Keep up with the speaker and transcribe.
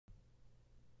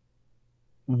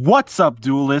What's up,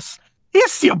 duelists?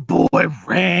 It's your boy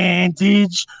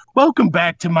Randage. Welcome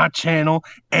back to my channel,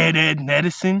 Ed and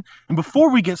Edison. And before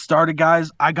we get started,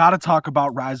 guys, I gotta talk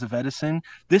about Rise of Edison.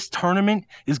 This tournament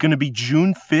is gonna be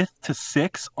June 5th to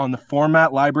 6th on the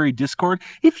Format Library Discord.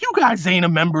 If you guys ain't a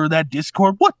member of that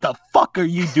Discord, what the fuck are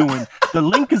you doing? The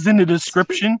link is in the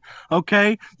description,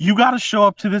 okay? You gotta show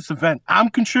up to this event. I'm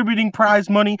contributing prize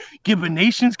money. Given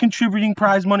Nation's contributing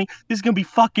prize money. This is gonna be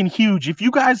fucking huge. If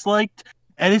you guys liked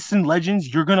Edison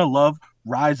Legends, you're gonna love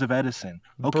Rise of Edison.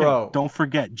 Okay, Bro, don't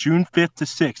forget, June 5th to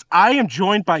 6th. I am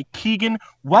joined by Keegan.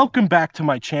 Welcome back to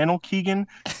my channel, Keegan.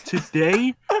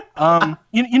 Today,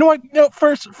 you know what?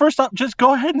 First up, just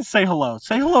go ahead and say hello.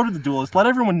 Say hello to the duelists. Let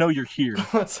everyone know you're here.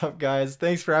 what's up, guys?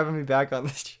 Thanks for having me back on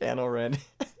this channel, Ren.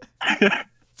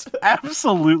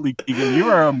 Absolutely, Keegan. You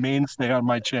are a mainstay on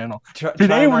my channel. Try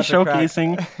Today we're not to crack.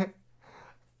 showcasing.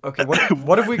 Okay,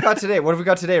 what have we got today? What have we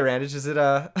got today, Randage? Is it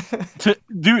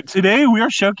Dude, today we are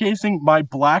showcasing my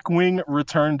Blackwing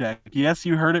Return deck. Yes,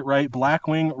 you heard it right.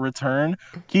 Blackwing Return.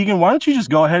 Keegan, why don't you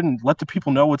just go ahead and let the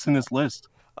people know what's in this list?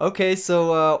 Okay,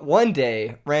 so one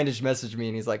day Randage messaged me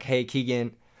and he's like, "Hey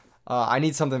Keegan, I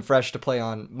need something fresh to play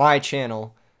on my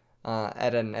channel,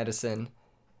 Ed and Edison."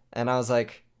 And I was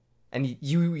like, and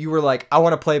you were like, "I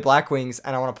want to play Blackwings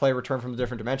and I want to play Return from a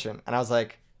Different Dimension." And I was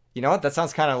like, "You know what? That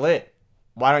sounds kind of lit.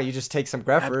 Why don't you just take some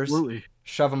Greffers, Absolutely.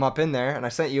 shove them up in there?" And I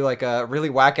sent you like a really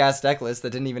whack-ass deck list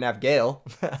that didn't even have Gale.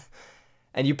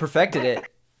 And you perfected it.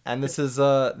 And this is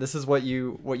what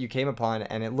you came upon,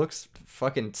 and it looks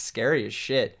fucking scary as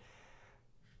shit.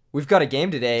 We've got a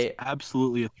game today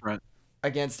Absolutely a threat.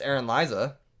 against Aaron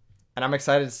Liza, and I'm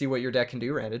excited to see what your deck can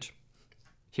do, Randage.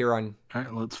 Here on All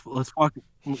right, let's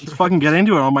fucking get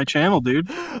into it on my channel, dude.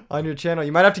 on your channel.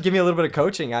 You might have to give me a little bit of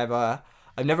coaching.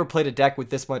 I've never played a deck with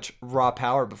this much raw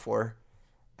power before.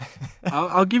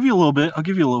 I'll give you a little bit. I'll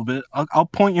give you a little bit. I'll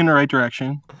point you in the right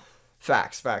direction.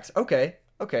 Facts. Okay.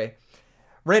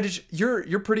 Randage,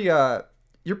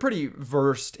 you're pretty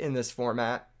versed in this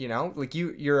format, you know? Like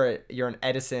you're an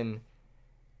Edison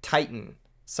Titan,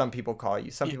 some people call you.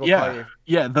 Some people call you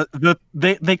Yeah.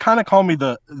 They kind of call me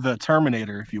the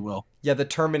Terminator, if you will. yeah, the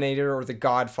Terminator or the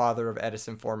Godfather of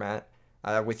Edison format,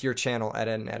 with your channel, Ed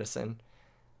and Edison.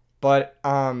 But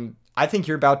I think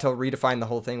you're about to redefine the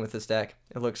whole thing with this deck.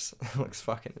 It looks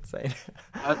fucking insane.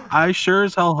 I sure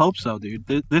as hell hope so, dude.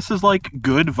 This is like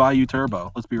good value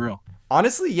turbo. Let's be real.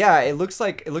 Honestly, yeah, it looks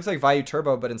like Value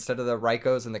Turbo, but instead of the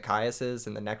Raikos and the Caiuses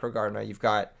and the Necrogardener, you've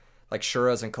got like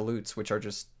Shuras and Kalutes, which are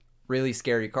just really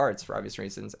scary cards for obvious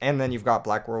reasons. And then you've got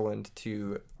Black Whirlwind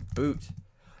to boot.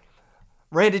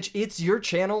 Randage, it's your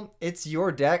channel, it's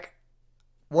your deck.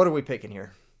 What are we picking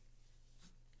here?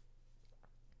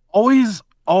 Always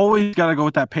gotta go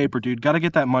with that paper, dude. Gotta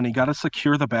get that money. Gotta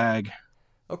secure the bag.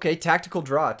 Okay, tactical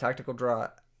draw.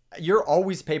 You're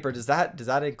always paper. Does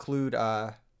that include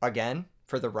again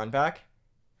for the run back?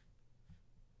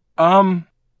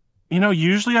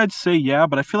 Usually I'd say yeah,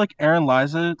 but I feel like Aaron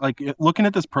Liza, like looking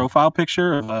at this profile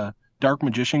picture of a dark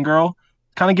magician girl,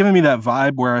 kind of giving me that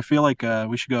vibe where I feel like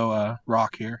we should go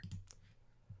rock here.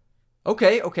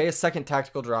 Okay, a second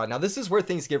tactical draw. Now this is where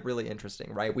things get really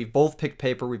interesting, right? We've both picked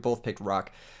paper, we both picked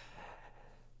rock.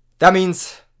 That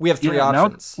means we have three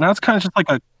options. Now it's kind of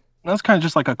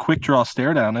just like a quick draw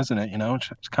stare down, isn't it? You know,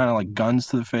 it's kind of like guns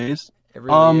to the face. It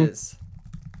really is.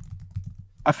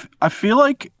 I feel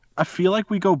like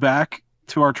we go back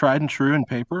to our tried and true in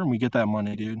paper and we get that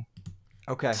money, dude.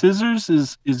 Okay. Scissors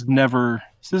is never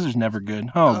good.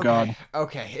 Oh okay. God.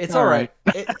 Okay, it's all right.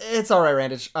 It's all right,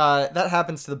 Randage. That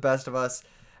happens to the best of us.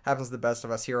 Happens to the best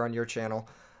of us here on your channel.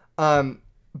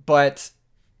 But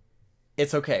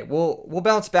it's okay. We'll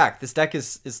bounce back. This deck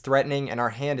is threatening and our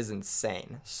hand is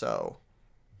insane. So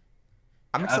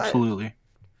I'm excited. Absolutely.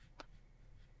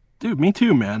 Dude, me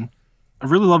too, man. I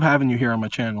really love having you here on my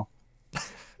channel.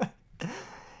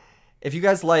 If you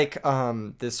guys like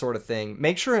this sort of thing,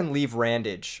 make sure and leave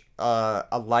Randage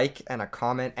a like and a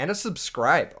comment and a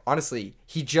subscribe. Honestly,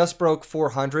 he just broke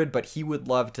 400, but he would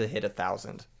love to hit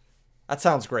 1,000. That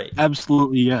sounds great.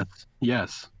 Absolutely,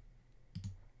 yes.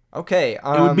 Okay.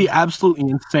 It would be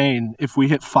absolutely insane if we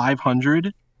hit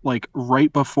 500, like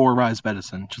right before Rise of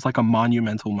Edison. Just like a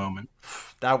monumental moment.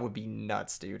 That would be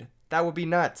nuts, dude. That would be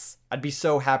nuts. I'd be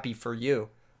so happy for you,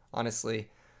 honestly.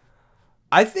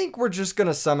 I think we're just going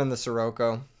to summon the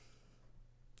Sirocco.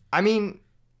 I mean,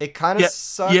 it kind of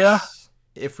sucks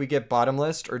if we get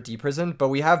bottomless or deprisoned, but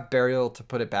we have Burial to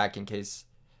put it back in case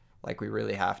like we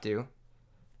really have to.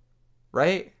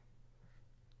 Right?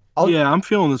 I'm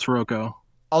feeling the Sirocco.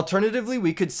 Alternatively,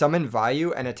 we could summon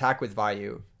Vayu and attack with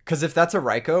Vayu. Because if that's a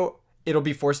Raiko, it'll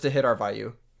be forced to hit our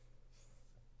Vayu.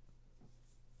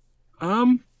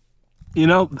 Um,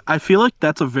 I feel like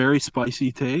that's a very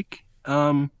spicy take.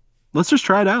 Let's just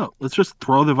try it out. Let's just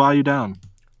throw the value down.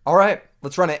 All right,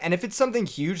 let's run it. And if it's something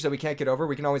huge that we can't get over,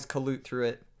 we can always collude through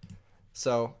it.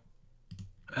 So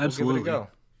we'll give it a Absolutely. go.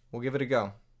 We'll give it a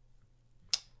go.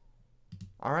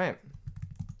 All right.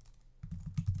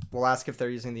 We'll ask if they're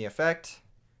using the effect.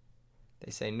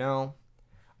 They say no.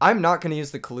 I'm not going to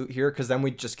use the collude here because then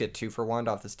we just get 2 for 1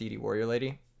 off this DD Warrior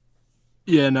Lady.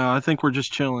 Yeah, no, I think we're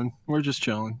just chilling. We're just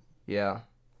chilling. Yeah.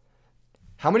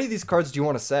 How many of these cards do you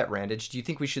want to set, Randage? Do you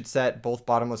think we should set both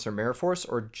Bottomless or Mirror Force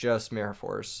or just Mirror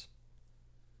Force?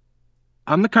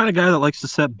 I'm the kind of guy that likes to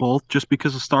set both just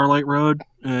because of Starlight Road,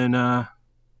 and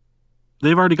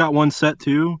they've already got one set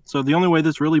too. So the only way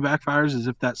this really backfires is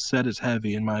if that set is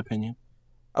heavy, in my opinion.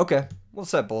 Okay, we'll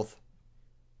set both.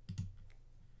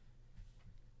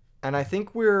 And I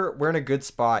think we're in a good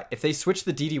spot. If they switch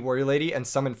the DD Warrior Lady and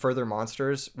summon further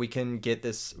monsters, we can get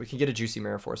this. We can get a juicy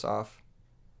Mirror Force off.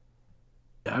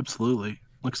 Yeah, absolutely.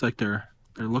 Looks like they're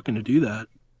looking to do that.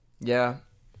 Yeah,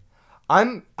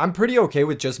 I'm pretty okay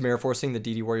with just Mirror Forcing the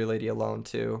DD Warrior Lady alone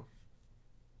too.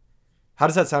 How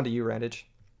does that sound to you, Randage?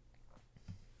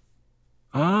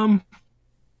 Um,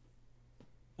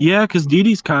 yeah, because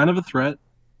DD's kind of a threat.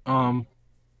 Um,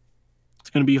 it's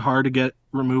going to be hard to get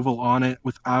removal on it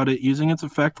without it using its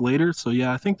effect later. So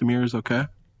yeah, I think the mirror is okay.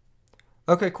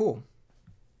 Okay, cool.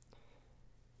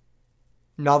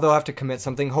 Now they'll have to commit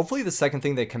something. Hopefully the second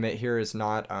thing they commit here is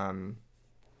not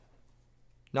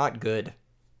good.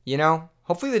 You know?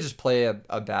 Hopefully they just play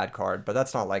a bad card, but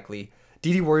that's not likely.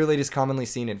 DD Warrior Lady is commonly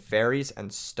seen in fairies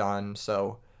and stun,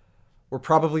 so we're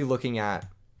probably looking at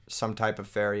some type of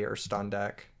fairy or stun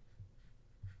deck.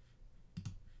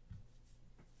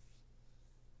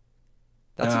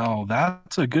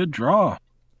 That's a good draw.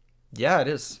 Yeah, it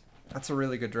is. That's a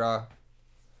really good draw.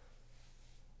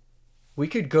 We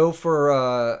could go for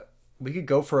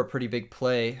a pretty big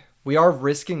play. We are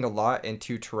risking a lot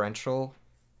into torrential,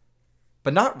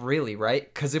 but not really,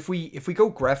 right? Because if we go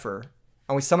Greffer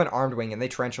and we summon Armed Wing and they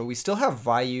torrential, we still have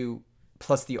Vayu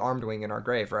plus the Armed Wing in our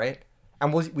grave, right?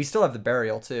 And we still have the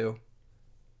Burial too.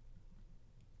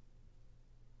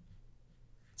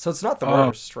 So it's not the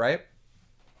worst, right?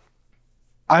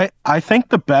 I think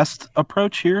the best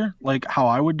approach here, like how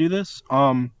I would do this,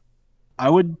 I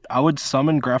would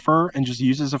summon Greffer and just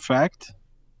use his effect,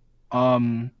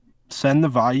 um, send the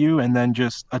value, and then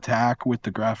just attack with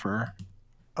the Greffer.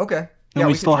 Okay. And Yeah,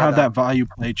 we we could still try have that that. value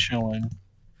play chilling.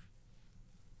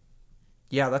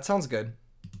 Yeah, that sounds good.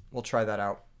 We'll try that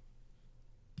out.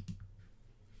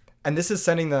 And this is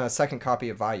sending the second copy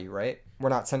of Vayu, right? We're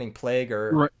not sending Plague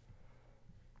or... Right,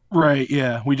 right,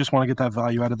 yeah. We just want to get that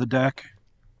value out of the deck.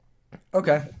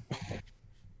 Okay.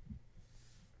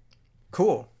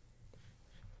 Cool.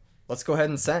 Let's go ahead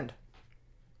and send.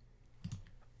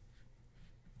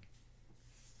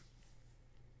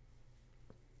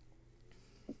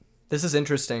 This is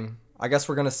interesting. I guess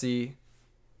we're going to see...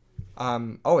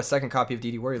 a second copy of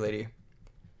DD Warrior Lady.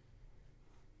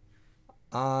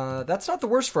 That's not the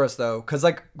worst for us, though. Because,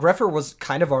 like, Greffer was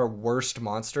kind of our worst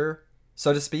monster,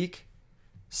 so to speak.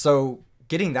 So,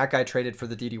 getting that guy traded for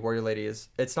the DD Warrior Lady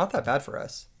it's not that bad for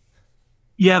us.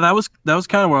 Yeah, that was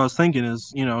kind of what I was thinking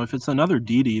is, if it's another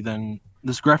DD, then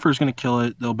this Greffer is going to kill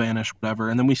it, they'll banish whatever,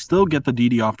 and then we still get the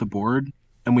DD off the board,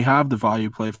 and we have the value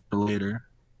play for later.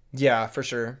 Yeah, for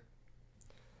sure.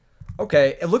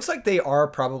 Okay, it looks like they are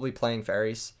probably playing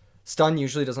fairies. Stun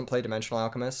usually doesn't play Dimensional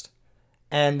Alchemist.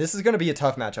 And this is going to be a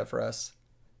tough matchup for us.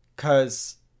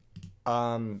 Because,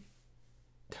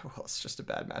 well, it's just a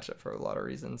bad matchup for a lot of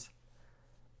reasons.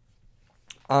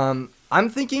 I'm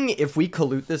thinking if we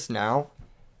collude this now,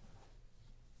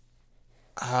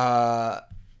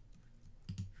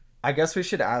 I guess we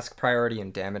should ask priority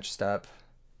and damage step.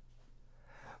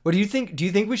 What do you think? Do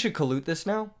you think we should collude this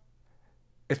now?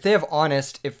 If they have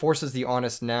honest, it forces the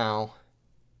honest now.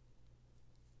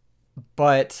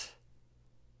 But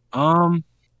Um,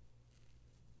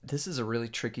 this is a really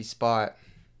tricky spot.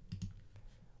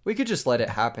 We could just let it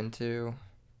happen too.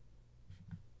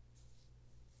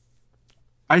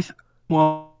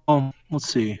 well, let's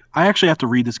see. I actually have to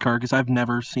read this card because I've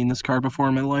never seen this card before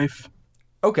in my life.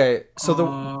 Okay, so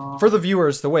Uh, for the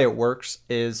viewers, the way it works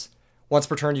is once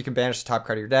per turn you can banish the top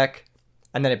card of your deck,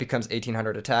 and then it becomes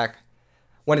 1800 attack.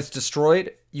 When it's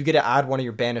destroyed, you get to add one of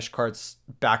your banished cards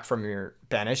back from your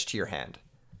banish to your hand.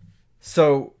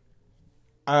 So,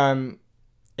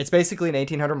 it's basically an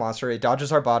 1800 monster. It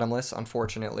dodges our bottomless,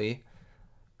 unfortunately.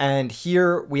 And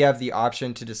here we have the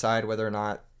option to decide whether or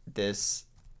not this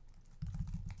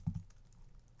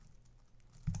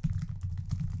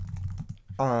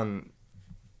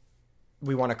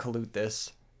we want to collude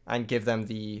this. and give them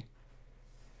the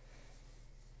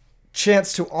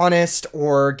chance to honest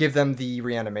or give them the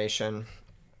reanimation.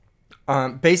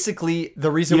 Basically,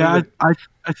 the reason we Yeah, would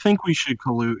I think we should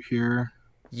collude here.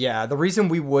 the reason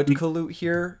we would Be- collude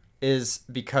here is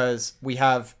because we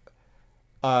have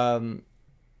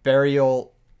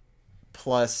burial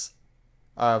plus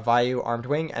Vayu armed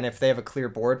wing, and if they have a clear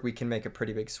board, we can make a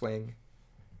pretty big swing.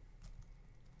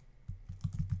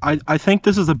 I think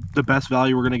this is the best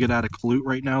value we're gonna get out of collude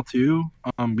right now too.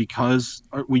 Because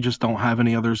we just don't have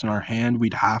any others in our hand.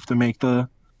 We'd have to make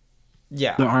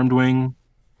Yeah, the armed wing.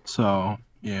 So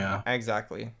yeah.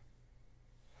 exactly.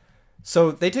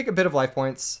 So they take a bit of life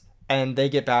points, and they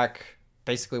get back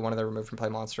basically one of their removed from play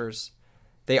monsters.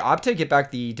 They opt to get back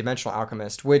the Dimensional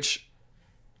Alchemist, which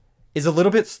is a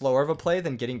little bit slower of a play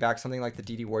than getting back something like the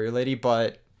DD Warrior Lady,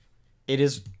 but it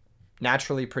is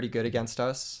naturally pretty good against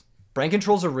us. Brain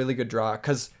Control's a really good draw,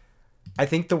 because I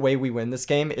think the way we win this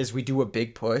game is we do a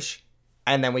big push,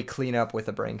 and then we clean up with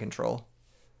a Brain Control.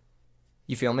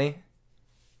 You feel me?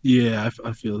 Yeah,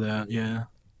 I feel that. Yeah.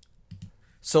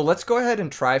 So let's go ahead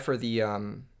and try for the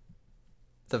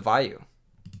Vayu.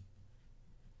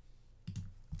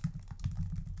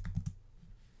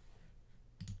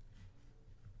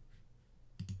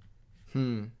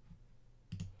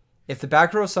 If the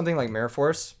back row is something like Mirror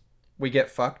Force, we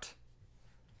get fucked.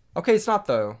 Okay, it's not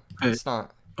though. Okay. It's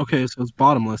not. Okay, so it's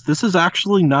bottomless. This is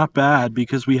actually not bad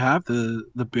because we have the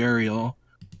burial.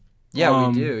 Yeah,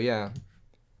 we do. Yeah.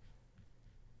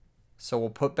 So we'll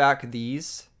put back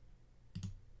these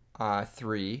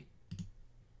 3,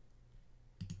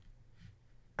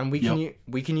 and we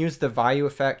can use the Vayu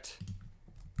effect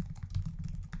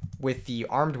with the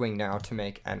armed wing now to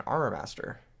make an armor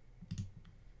master,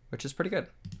 which is pretty good.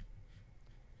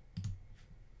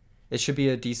 It should be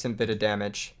a decent bit of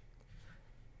damage.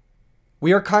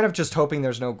 We are kind of just hoping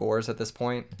there's no gores at this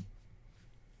point,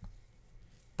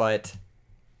 but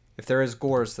if there is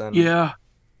gores, then Yeah.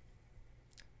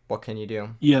 what can you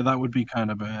do? Yeah, that would be kind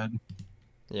of bad.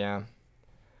 Yeah.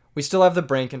 We still have the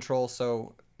Brain Control,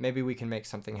 so maybe we can make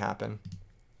something happen.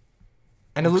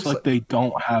 And it looks like they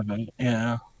don't have it.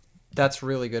 Yeah. That's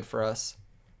really good for us.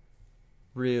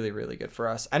 Really, really good for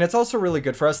us. And it's also really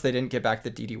good for us they didn't get back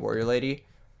the DD Warrior Lady,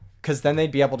 because then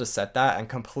they'd be able to set that and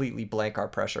completely blank our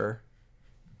pressure.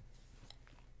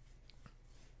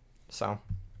 So.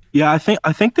 Yeah, I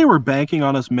think they were banking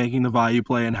on us making the value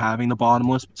play and having the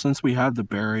bottomless. But since we have the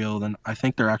burial, then I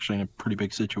think they're actually in a pretty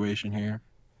big situation here.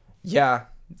 Yeah,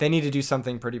 they need to do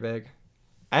something pretty big.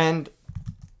 And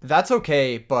that's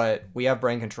okay, but we have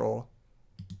Brain Control.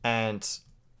 And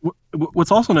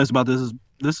What's also nice about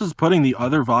this is putting the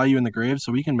other value in the grave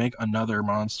so we can make another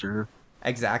monster.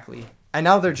 exactly. And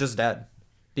now they're just dead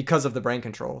because of the Brain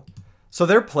Control. So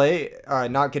their play,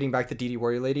 not getting back the DD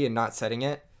Warrior Lady and not setting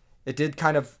it, it did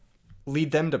kind of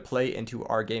lead them to play into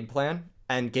our game plan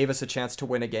and gave us a chance to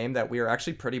win a game that we are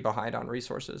actually pretty behind on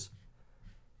resources.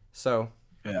 So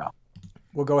yeah,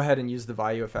 we'll go ahead and use the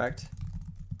Vayu effect.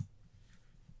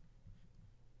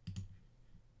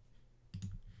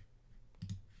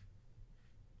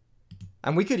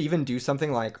 And we could even do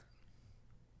something like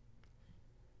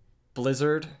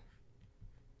Blizzard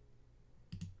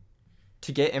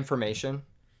to get information.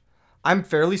 I'm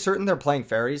fairly certain they're playing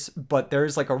fairies, but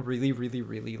there's like a really, really,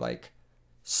 really like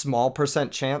small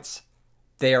percent chance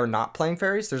they are not playing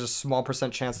fairies. There's a small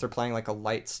percent chance they're playing like a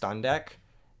light stun deck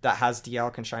that has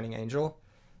Dialk and Shining Angel.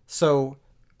 So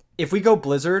if we go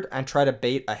Blizzard and try to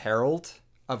bait a Herald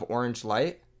of Orange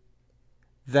Light,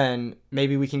 then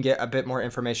maybe we can get a bit more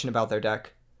information about their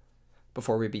deck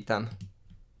before we beat them.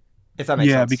 If that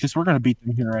makes sense. Yeah, because we're going to beat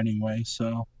them here anyway,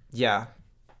 so. Yeah.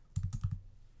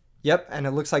 Yep, and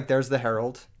it looks like there's the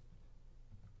Herald.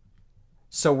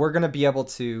 So we're going to be able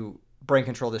to Brain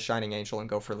Control the Shining Angel and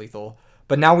go for lethal.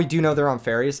 But now we do know they're on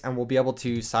fairies, and we'll be able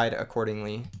to side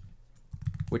accordingly,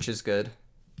 which is good.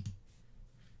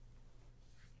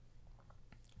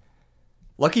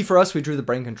 Lucky for us, we drew the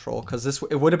Brain Control, because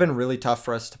it would have been really tough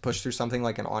for us to push through something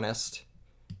like an Honest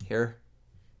here.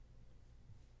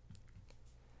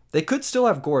 They could still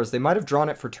have Gores. They might have drawn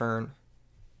it for turn.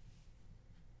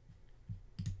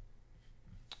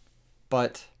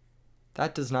 But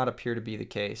that does not appear to be the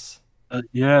case.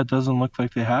 Yeah, it doesn't look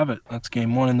like they have it. That's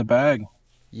game one in the bag.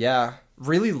 Yeah,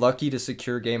 really lucky to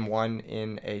secure game one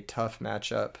in a tough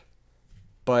matchup.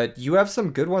 But you have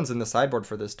some good ones in the sideboard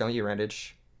for this, don't you,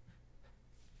 Randage?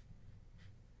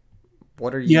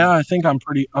 What are you? Yeah, I think I'm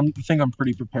pretty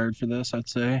prepared for this, I'd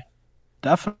say.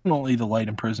 Definitely the light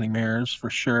imprisoning mirrors for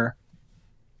sure.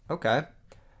 Okay.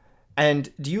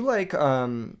 And do you like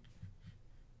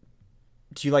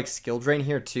skill drain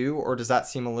here too, or does that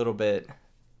seem a little bit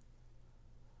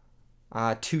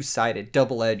Two-sided,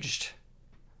 double-edged.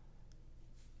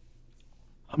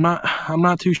 I'm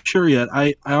not too sure yet.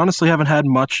 I honestly haven't had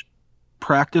much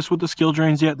practice with the skill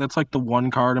drains yet. That's like the one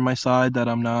card on my side that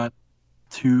I'm not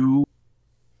too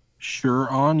sure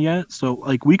on yet. So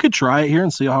like we could try it here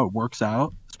and see how it works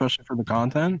out, especially for the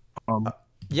content.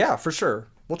 Yeah, for sure.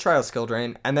 We'll try out skill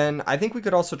drain, and then I think we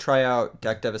could also try out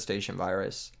deck devastation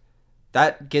virus.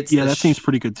 That gets Yeah, that seems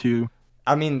pretty good too.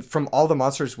 I mean, from all the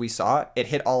monsters we saw, it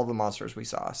hit all of the monsters we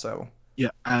saw, so Yeah,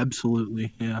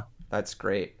 absolutely. Yeah. that's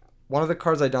great. One of the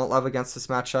cards I don't love against this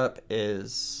matchup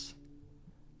is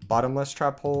Bottomless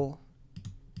Trap Hole.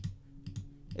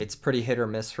 It's pretty hit or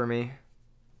miss for me.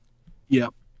 Yeah.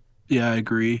 Yeah, I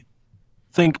agree.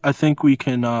 I think we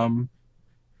can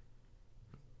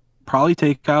probably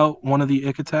take out one of the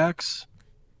ick attacks.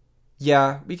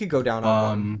 Yeah, we could go down on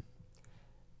one.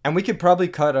 And we could probably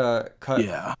cut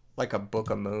Yeah. like a Book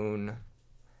of Moon,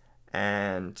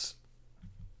 and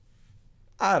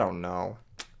I don't know.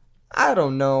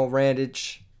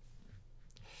 Randage.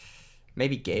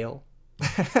 Maybe Gale.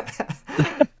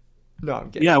 No,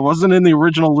 I'm kidding. Yeah, it wasn't in the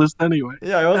original list anyway.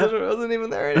 Yeah, it wasn't even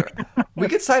there anyway. We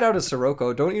could side out a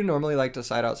Sirocco. Don't you normally like to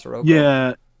side out Sirocco?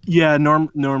 Yeah. Yeah,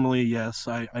 normally yes,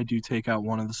 I do take out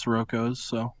one of the Siroccos,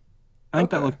 so I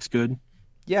think that Okay. looks good.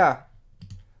 Yeah.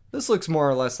 This looks more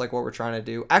or less like what we're trying to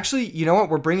do. Actually, you know what?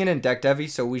 We're bringing in Deck Devi,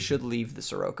 so we should leave the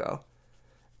Sirocco.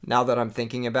 Now that I'm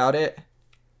thinking about it.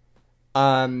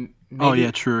 Oh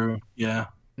yeah, true. Yeah.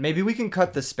 Maybe we can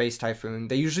cut the Space Typhoon.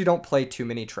 They usually don't play too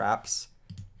many traps.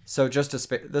 So just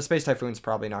the Space Typhoon's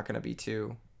probably not going to be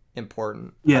too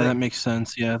important. Yeah, that makes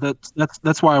sense. Yeah,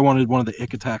 that's why I wanted one of the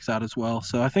ick attacks out as well.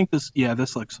 So I think this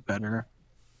looks better.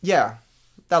 Yeah,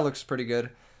 that looks pretty good.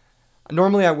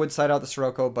 Normally I would side out the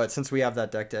Sirocco, but since we have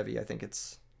that Deck Devi, I think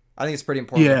it's pretty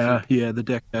important. Yeah, the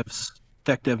deck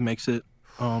dev makes it.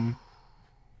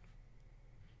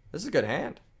 This is a good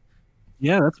hand.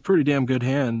 Yeah, that's a pretty damn good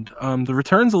hand. The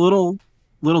return's a little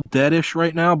deadish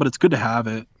right now, but it's good to have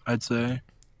it, I'd say.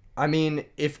 I mean,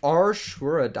 if our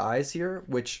Shura dies here,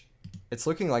 which it's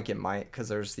looking like it might because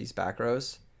there's these back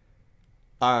rows,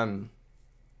 then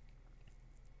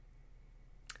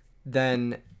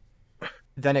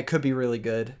it could be really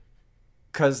good.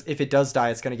 Because if it does die,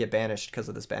 it's going to get banished because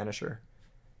of this banisher.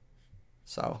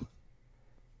 So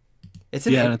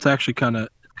and it's actually kind of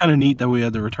neat that we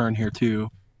had the return here too.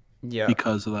 Yeah.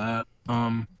 Because of that.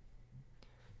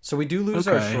 So we do lose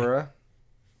our Shura.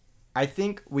 I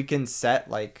think we can set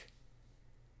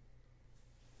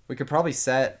we could probably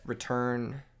set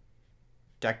return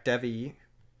Deck Devi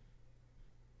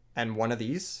and one of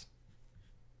these.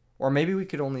 Or maybe we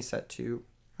could only set two.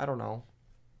 I don't know.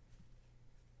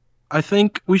 I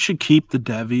think we should keep the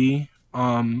Devi.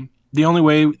 The only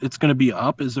way it's going to be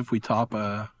up is if we top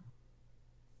a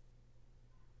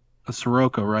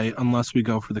Sirocco, right? Unless we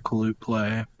go for the Kalut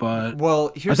play. But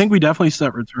I think we definitely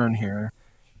set return here.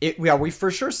 We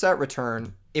for sure set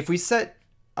return. If we set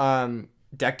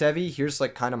Deck Devi, here's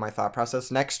like kind of my thought process.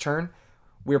 Next turn,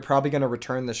 we're probably going to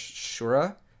return the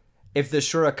Shura. If the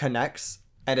Shura connects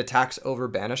and attacks over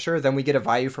Banisher, then we get a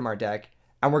value from our deck.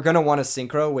 And we're going to want to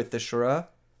synchro with the Shura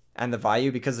and the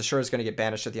value because the Shura is going to get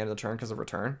banished at the end of the turn because of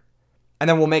return. And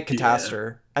then we'll make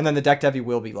Catastor. And then the Deck Devi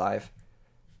will be live.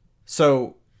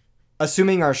 So,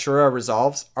 assuming our Shura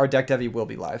resolves, our Deck Devi will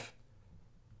be live.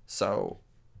 So,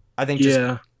 I think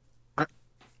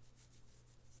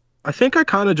I think I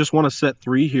kind of just want to set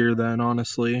 3 here then,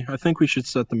 honestly. I think we should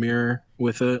set the mirror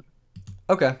with it.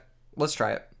 Okay, let's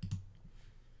try it.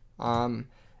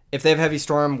 If they have Heavy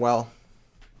Storm, well...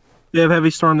 They have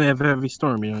Heavy Storm, you know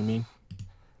what I mean?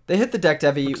 They hit the Deck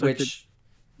Devi, which...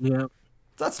 Yeah.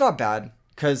 That's not bad,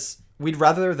 because we'd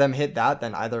rather them hit that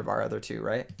than either of our other two,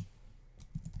 right?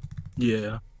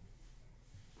 Yeah.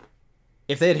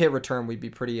 If they had hit return, we'd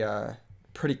be pretty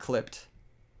clipped.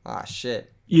 Ah,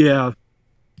 shit. Yeah.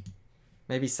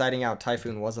 Maybe siding out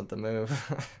Typhoon wasn't the move.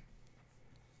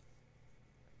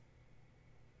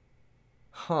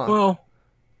 Huh. Well,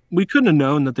 we couldn't have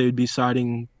known that they'd be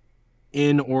siding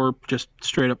in or just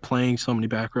straight up playing so many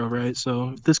back row, right?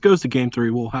 So if this goes to game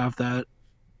 3, we'll have that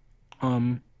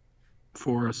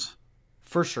for us.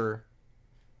 For sure.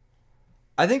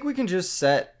 I think we can just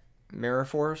set Mirror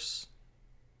Force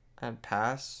and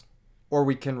pass, or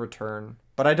we can return.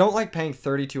 But I don't like paying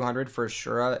 3,200 for a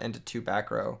Shura into 2 back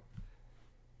row.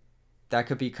 That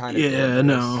could be kind of dangerous.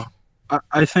 No.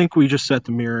 I think we just set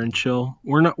the mirror and chill.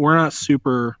 We're not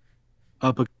super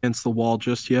up against the wall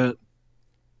just yet.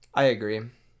 I agree.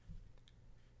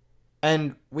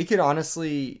 And we could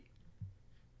honestly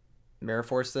Mirror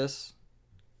Force this,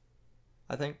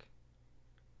 I think.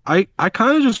 I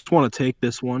kind of just want to take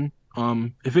this one.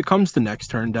 If it comes to next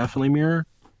turn, definitely mirror.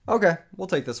 Okay, we'll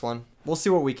take this one. We'll see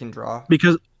what we can draw.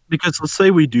 Because let's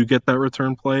say we do get that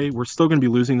return play, we're still gonna be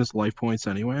losing this life points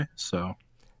anyway. So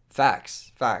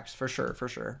Facts, for sure, for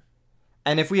sure.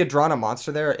 And if we had drawn a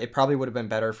monster there, it probably would have been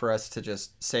better for us to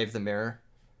just save the mirror.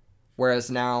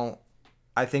 Whereas now,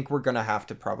 I think we're gonna have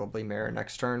to probably mirror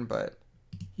next turn, but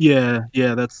yeah,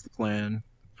 that's the plan.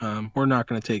 We're not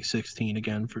gonna take 16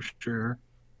 again for sure.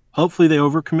 Hopefully they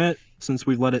overcommit since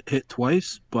we've let it hit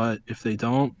twice, but if they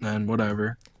don't, then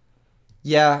whatever.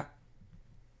 yeah,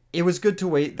 it was good to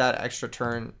wait that extra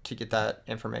turn to get that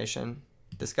information.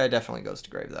 This guy definitely goes to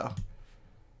grave, though.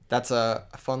 That's a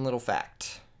fun little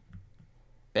fact.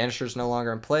 Banisher's no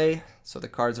longer in play, so the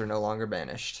cards are no longer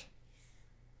banished.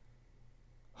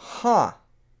 Huh.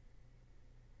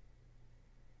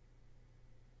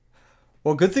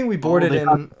 Well, good thing we boarded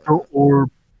in. Orb.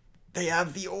 They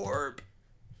have the orb.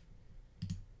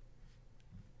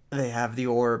 They have the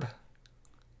orb.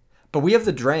 But we have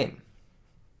the drain.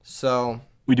 So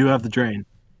We do have the drain.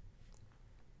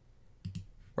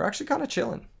 we're actually kind of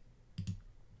chilling.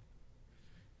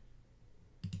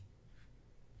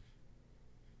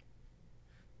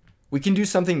 We can do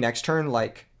something next turn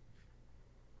like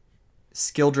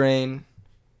skill drain,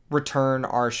 return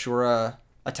our Shura,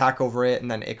 attack over it, and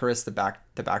then Icarus the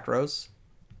back rows.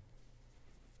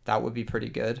 That would be pretty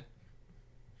good.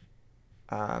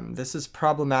 This is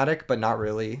problematic, but not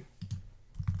really.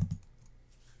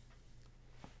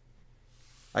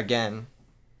 Again,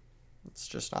 it's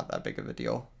just not that big of a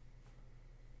deal.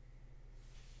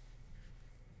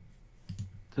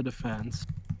 To defense.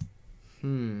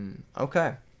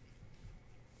 Okay.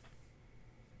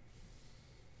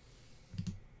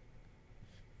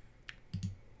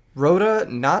 Rhoda,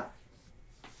 not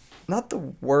the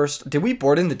worst. Did we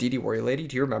board in the DD Warrior Lady?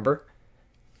 Do you remember?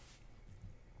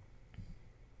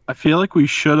 I feel like we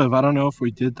should have. I don't know if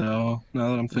we did though.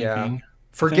 Now that I'm thinking, Yeah.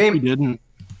 For I think game we didn't.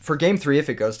 For game 3, if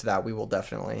it goes to that, we will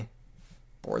definitely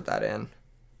board that in.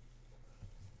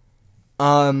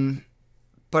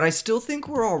 But I still think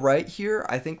we're all right here.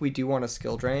 I think we do want a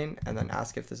skill drain and then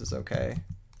ask if this is okay.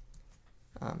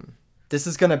 This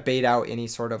is gonna bait out any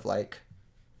sort of like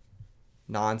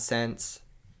nonsense.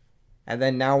 And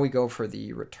then now we go for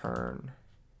the return.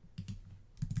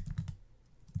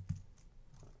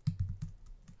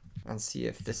 And see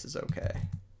if this is okay.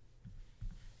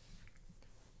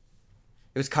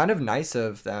 It was kind of nice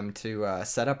of them to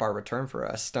set up our return for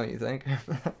us, don't you think?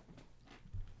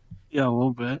 Yeah, a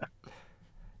little bit.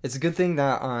 It's a good thing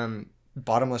that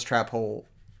bottomless trap hole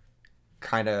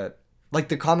kind of like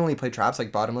the commonly played traps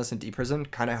like bottomless and deep prison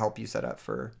kind of help you set up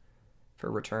for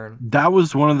return. That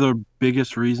was one of the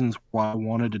biggest reasons why I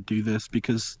wanted to do this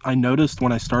because I noticed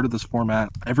when I started this format,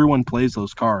 everyone plays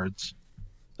those cards.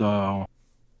 So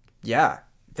Yeah,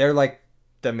 they're like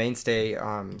the mainstay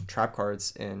trap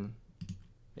cards in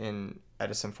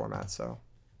Edison format, so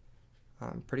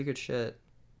pretty good shit.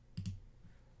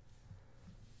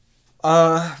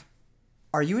 Are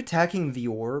you attacking the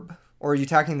orb or are you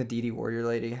attacking the DD Warrior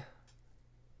Lady?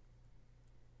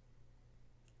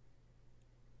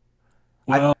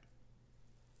 well,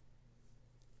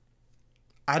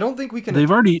 I don't think we can. they've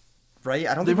already Right?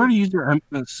 I don't they've think already used their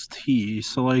MST,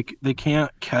 so like they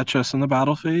can't catch us in the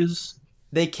battle phase.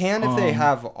 they can if they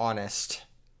have honest,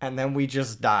 and then we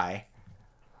just die.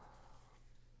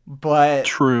 But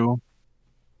True.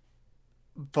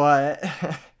 that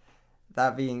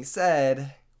being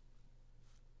said,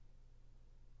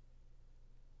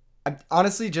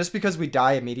 honestly, just because we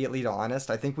die immediately to honest,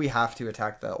 I think we have to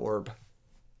attack the orb.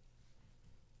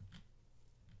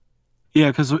 Yeah,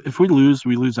 because if we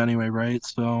lose anyway, right?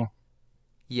 So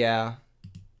Yeah.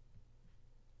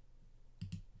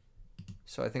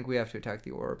 So I think we have to attack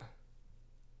the orb.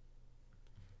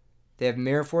 They have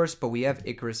Mirror Force, but we have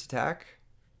Icarus attack.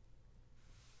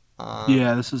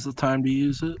 yeah, this is the time to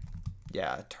use it.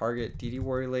 Yeah, target DD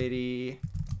Warrior Lady.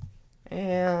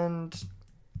 And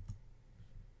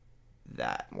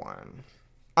that one.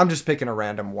 I'm just picking a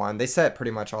random one. They set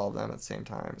pretty much all of them at the same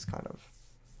time. It's kind of...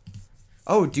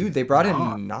 Oh, dude, they brought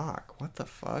in Knock. What the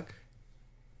fuck?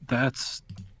 That's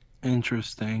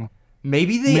interesting.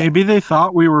 Maybe they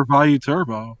thought we were Value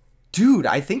Turbo. Dude,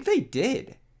 I think they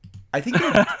did. I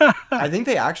think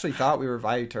they actually thought we were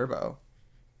Value Turbo.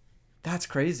 That's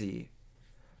crazy.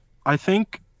 I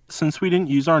think since we didn't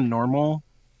use our normal,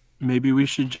 maybe we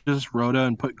should just Rhoda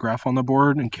and put Greph on the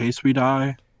board in case we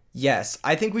die. Yes,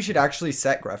 I think we should actually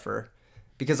set Grepher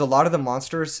because a lot of the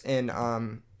monsters in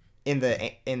the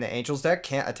Angels deck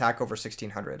can't attack over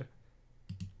 1600.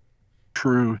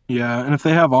 True. Yeah, and if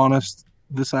they have Honest,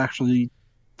 this actually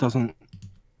doesn't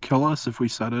kill us if we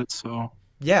set it. So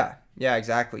Yeah, Yeah,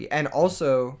 exactly. And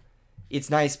also, it's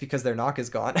nice because their knock is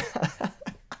gone.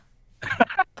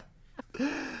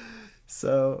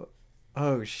 So,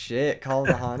 oh shit, Call of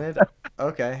the Haunted.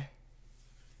 Okay.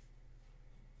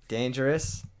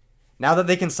 Dangerous. Now that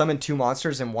they can summon 2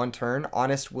 monsters in 1 turn,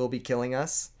 Honest will be killing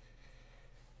us,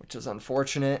 which is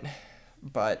unfortunate,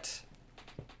 but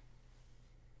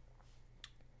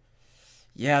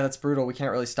yeah, that's brutal. We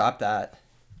can't really stop that.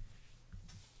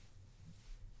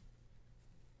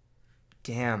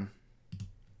 Damn.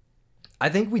 I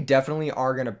think we definitely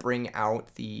are going to bring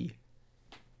out the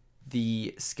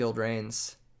skill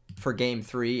drains for game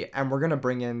 3, and we're going to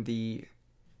bring in the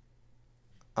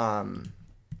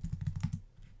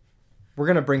we're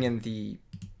going to bring in the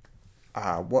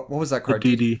what was that card?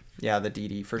 The DD. Yeah, the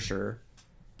DD for sure.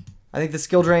 I think the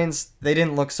skill drains, they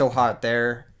didn't look so hot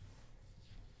there.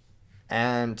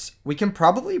 And we can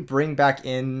probably bring back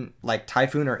in like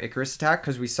Typhoon or Icarus Attack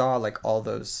because we saw like all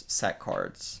those set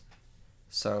cards.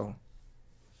 So,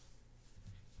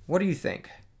 what do you think,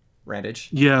 Randage?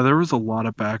 Yeah, there was a lot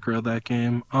of back row that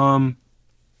game. I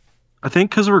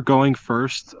think because we're going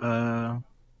first,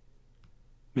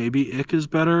 maybe Ick is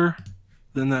better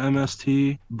than the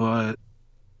MST, but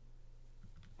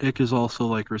Ick is also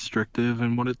like restrictive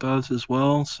in what it does as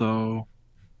well. So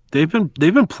they've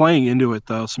been playing into it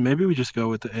though. So maybe we just go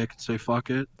with the Ick and say fuck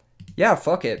it. Yeah,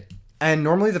 fuck it. And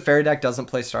normally the fairy deck doesn't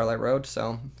play Starlight Road,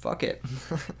 so fuck it.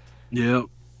 Yep.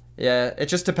 Yeah, it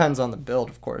just depends on the build,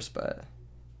 of course, but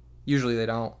usually they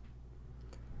don't.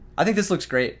 I think this looks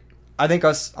great. I think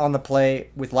us on the play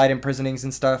with light imprisonings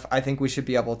and stuff, I think we should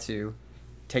be able to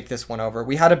take this one over.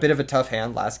 We had a bit of a tough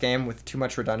hand last game with too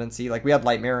much redundancy. Like, we had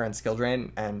Light Mirror and Skill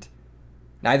Drain, and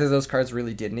neither of those cards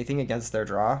really did anything against their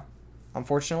draw,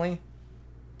 unfortunately.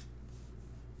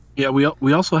 Yeah,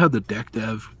 we also had the deck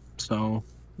dev, so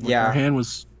like, Yeah. our hand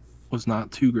was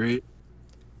not too great.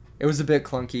 It was a bit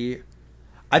clunky.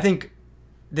 I think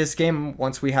this game,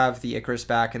 once we have the Icarus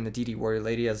back and the DD Warrior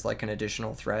Lady as like an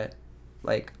additional threat,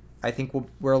 like, I think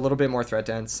we're a little bit more threat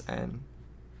dense, and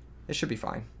it should be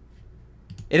fine.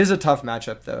 It is a tough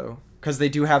matchup, though, because they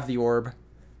do have the orb,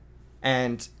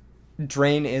 and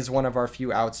Drain is one of our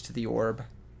few outs to the orb,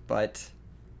 but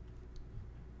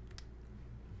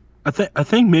I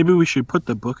think maybe we should put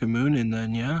the Book of Moon in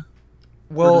then, yeah?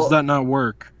 Or well, does that not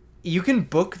work? you can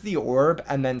book the orb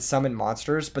and then summon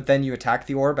monsters, but then you attack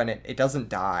the orb and it doesn't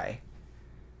die.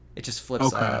 It just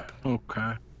flips up.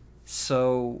 Okay.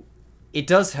 So it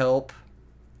does help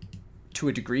to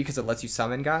a degree because it lets you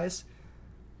summon guys.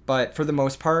 But for the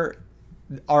most part,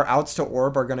 our outs to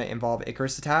orb are going to involve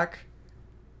Icarus Attack.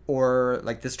 Or,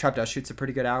 like, this Trap Dust Shoot's a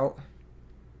pretty good out.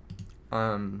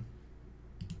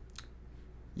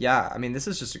 Yeah, I mean, this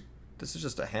is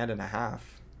just a hand and a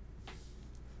half.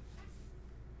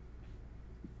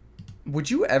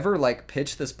 Would you ever, like,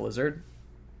 pitch this Blizzard?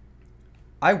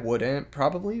 I wouldn't,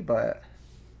 probably, but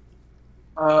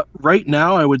Right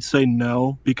now I would say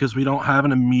no because we don't have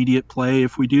an immediate play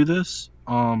if we do this.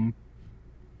 And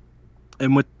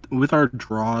with our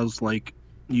draws, like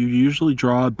you usually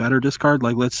draw a better discard.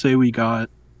 Like let's say we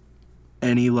got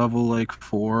any level like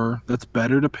 4, that's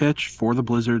better to pitch for the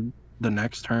Blizzard the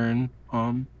next turn.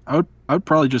 I would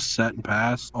probably just set and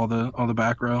pass all the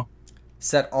back row.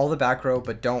 set all the back row,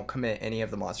 but don't commit any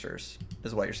of the monsters,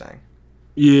 is what you're saying.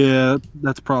 Yeah,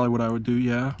 that's probably what I would do,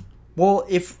 yeah. Well,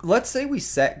 if, let's say we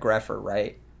set Greffer,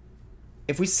 right?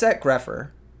 If we set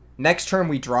Greffer, next turn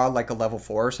we draw like a level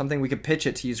 4 or something, we could pitch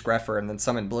it to use Greffer and then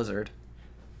summon Blizzard.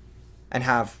 And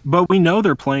have... But we know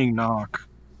they're playing Knock,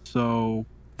 so...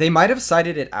 They might have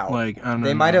cited it out. Like, I don't know.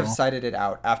 They might have cited it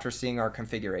out after seeing our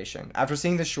configuration. After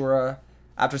seeing the Shura,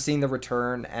 after seeing the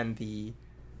return and the,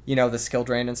 you know, the skill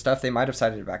drain and stuff, they might have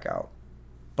cited it back out.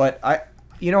 But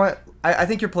you know what? I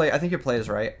think your play is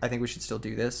right. I think we should still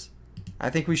do this. I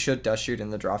think we should dust shoot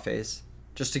in the draw phase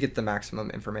just to get the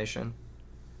maximum information.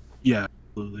 Yeah,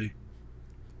 absolutely.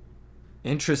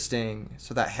 Interesting.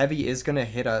 So that heavy is going to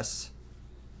hit us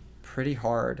pretty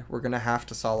hard. We're going to have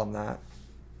to solemn that.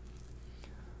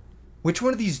 Which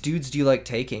one of these dudes do you like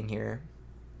taking here?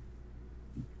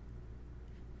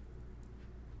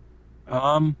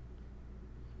 I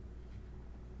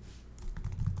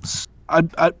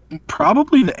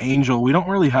probably the Angel. We don't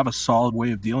really have a solid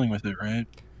way of dealing with it, right?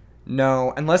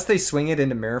 No, unless they swing it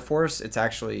into Mirror Force,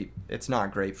 it's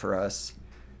not great for us.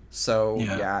 So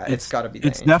yeah, it's got to be the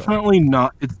It's Angel. definitely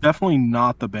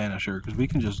not the Banisher because we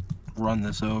can just run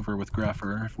this over with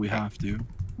Greffer if we have to.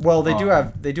 Well, they do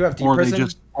have deep prison,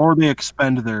 or they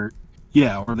expend their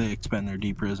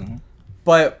deep prison.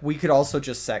 but we could also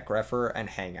just set Greffer and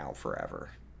hang out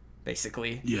forever,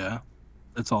 basically. Yeah,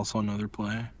 that's also another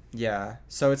play. Yeah,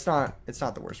 so it's not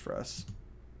the worst for us.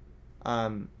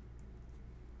 Um,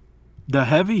 The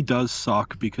heavy does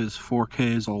suck because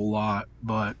 4K is a lot,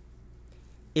 but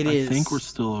it I think we're is.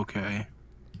 still okay.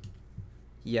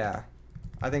 Yeah,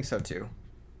 I think so too.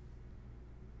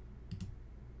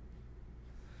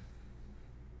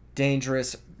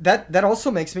 Dangerous. That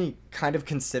also makes me kind of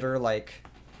consider like,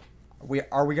 we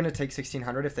gonna take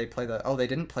 1600 if they play the? Oh, they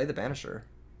didn't play the Banisher,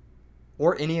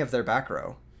 or any of their back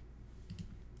row.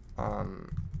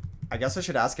 Um, I guess I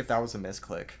should ask if that was a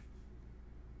misclick.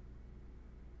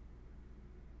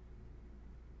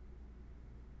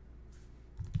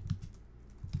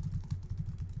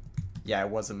 Yeah, it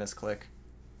was a misclick.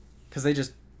 Because they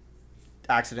just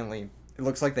accidentally... It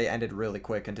looks like they ended really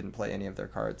quick and didn't play any of their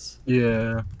cards.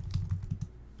 Yeah.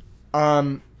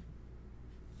 Um,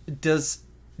 does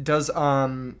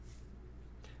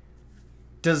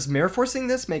mirror forcing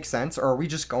this make sense, or are we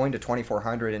just going to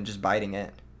 2400 and just biting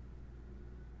it?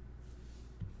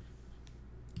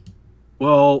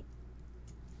 Well,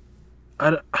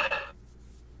 I,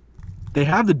 they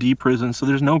have the D prison, so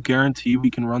there's no guarantee we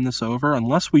can run this over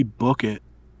unless we book it.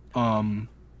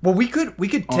 Well, we could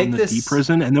On take the this. D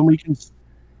prison, and then we can.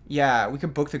 Yeah, we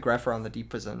could book the Greffer on the deep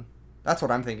prison. That's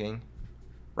what I'm thinking,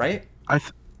 right?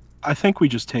 I think we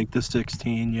just take the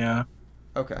 16. Yeah.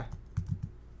 Okay.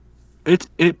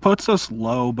 It puts us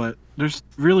low, but there's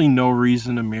really no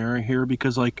reason to mirror here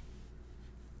because like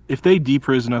if they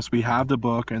deprison us, we have the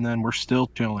book, and then we're still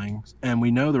chilling, and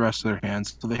we know the rest of their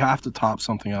hands, so they have to top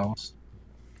something else.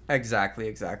 Exactly,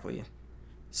 exactly.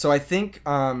 So I think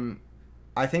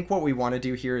what we want to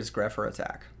do here is Greffer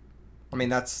attack. I mean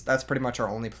that's pretty much our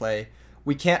only play.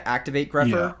 We can't activate Greffer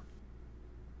Yeah.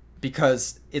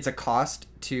 because it's a cost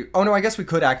to. Oh no, I guess we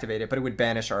could activate it, but it would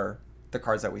banish the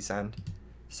cards that we send.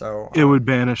 So It would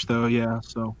banish though, yeah.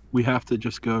 So we have to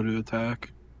just go to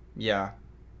attack. yeah.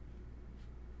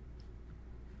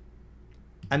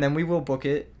 And then we will book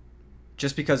it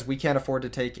just because we can't afford to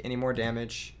take any more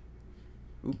damage.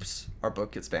 Oops, our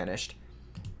book gets banished.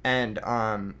 And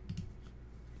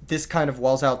this kind of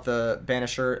walls out the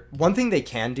Banisher. One thing they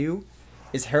can do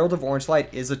is Herald of Orange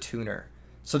Light is a tuner.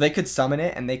 So they could summon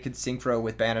it and they could synchro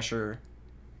with Banisher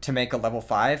to make a level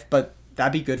 5, but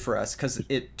that'd be good for us because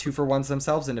it 2-for-1s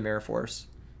themselves into Mirror Force.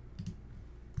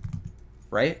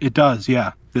 Right? It does,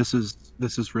 yeah. This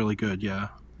is really good, yeah.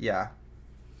 Yeah.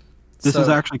 This is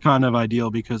So- actually kind of ideal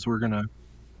because we're gonna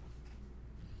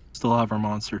still have our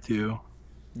monster too.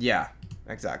 Yeah,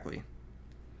 exactly.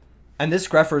 And this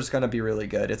Greffer is going to be really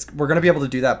good. We're going to be able to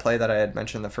do that play that I had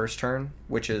mentioned the first turn,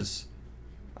 which is,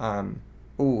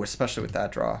 especially with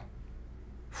that draw.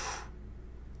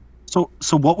 So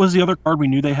what was the other card we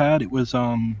knew they had? It was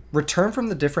Return from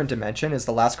the Different Dimension is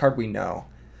the last card we know.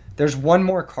 There's one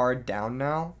more card down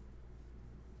now,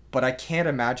 but I can't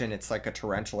imagine it's like a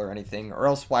Torrential or anything, or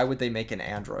else why would they make an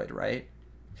Android, right?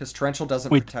 Because Torrential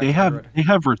doesn't wait, protect they Android.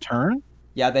 have return?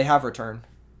 Yeah, they have Return.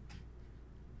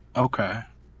 Okay.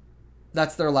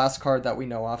 That's their last card that we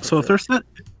know off. So if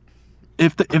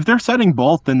they're setting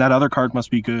both, then that other card must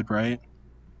be good, right?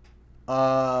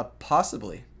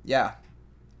 Possibly. Yeah.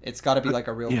 It's got to be like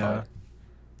a real Yeah. card.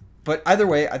 But either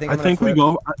way, I think I I'm gonna think we flip.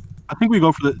 go. I think we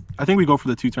go for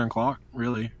the 2-turn clock.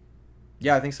 Really.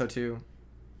 Yeah, I think so too.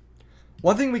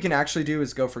 One thing we can actually do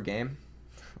is go for game.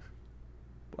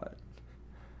 But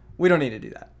we don't need to do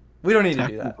that. We don't need to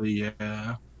do that. Technically,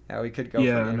 yeah. Yeah, we could go for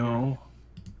Yeah, game. no.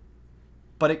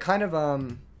 But it kind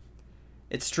of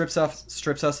it strips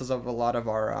us of a lot of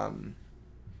our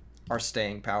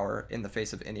staying power in the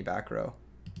face of any back row.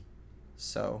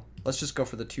 So let's just go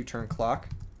for the 2-turn clock.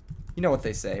 You know what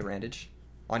they say, Randage,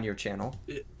 on your channel.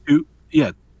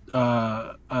 Yeah.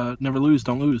 Never lose,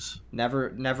 don't lose.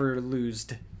 Never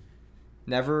losed.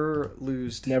 Never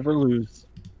losed. Never lose.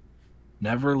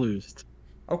 Never lose.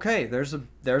 Okay, there's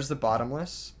the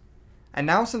bottomless. And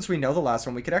now since we know the last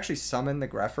one, we could actually summon the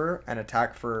Greffer and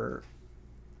attack for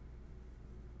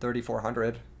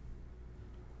 3,400.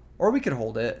 Or we could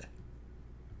hold it.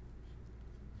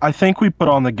 I think we put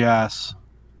on the gas.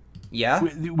 Yeah?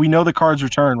 We know the cards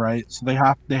return, right? So they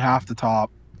have to top.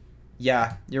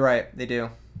 Yeah, you're right. They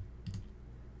do.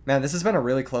 Man, this has been a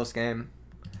really close game.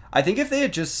 I think if they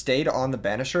had just stayed on the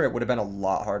Banisher, it would have been a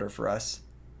lot harder for us.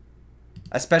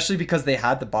 Especially because they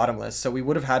had the bottomless, so we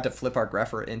would have had to flip our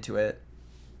Greffer into it.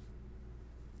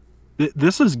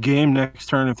 This is game next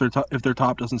turn if their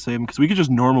top doesn't save them because we could just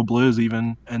normal blizz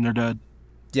even and they're dead.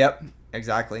 Yep,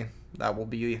 exactly. That'll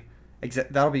be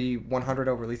 100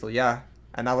 over lethal. Yeah,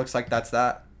 and that looks like that's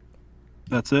that.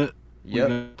 That's it. Yep.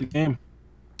 We got the game.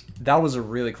 That was a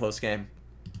really close game,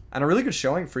 and a really good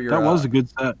showing for your. That was a good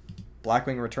set.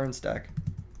 Blackwing Return deck.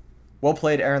 Well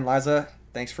played, Aaron Liza.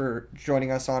 Thanks for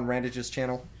joining us on Randage's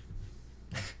channel.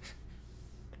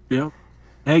 Yep.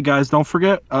 Hey guys, don't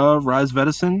forget Rise of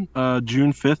Edison,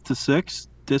 June 5th to 6th.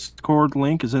 Discord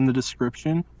link is in the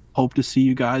description. Hope to see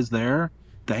you guys there.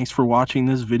 Thanks for watching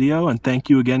this video, and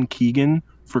thank you again, Keegan,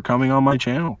 for coming on my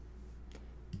channel.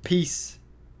 Peace.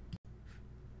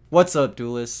 What's up,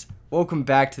 duelists? Welcome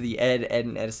back to the Ed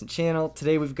and Edison channel.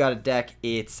 Today we've got a deck.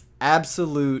 It's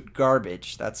absolute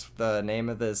garbage. That's the name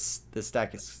of this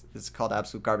deck. It's called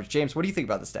Absolute Garbage. James, what do you think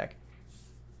about this deck?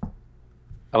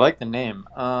 I like the name.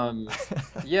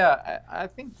 Yeah, I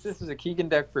think this is a Keegan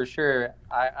deck for sure.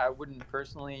 I wouldn't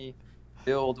personally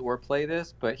build or play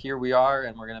this, but here we are,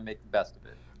 and we're going to make the best of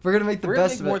it. We're going to make the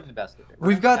best of it. More than the best of it.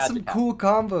 We've got some cool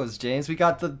combos, James. We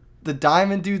got the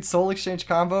Diamond Dude Soul Exchange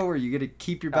combo where you get to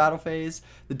keep your battle phase.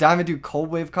 The Diamond Dude Cold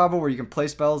Wave combo where you can play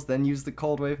spells, then use the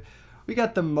Cold Wave. We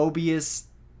got the Mobius.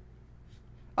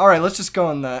 All right, let's just go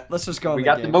on that. Let's just go on we the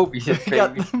got game. the Mobius, We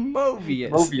got the Mobius.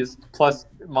 Mobius plus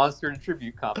Monster and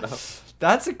Tribute combo.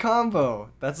 That's a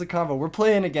combo. That's a combo. We're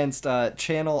playing against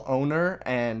channel owner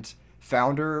and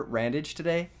founder Randage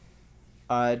today.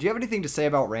 Do you have anything to say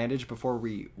about Randage before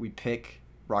we pick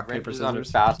rock, paper, Randage is on a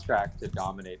scissors? fast track to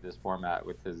dominate this format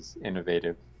with his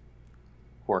innovative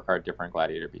 4-card different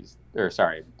gladiator beast. Or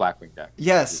sorry, Blackwing deck.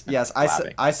 Yes.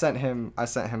 I sent him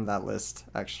that list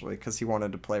actually because he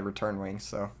wanted to play Return Wings.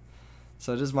 So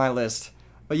it is my list.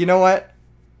 But you know what?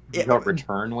 You got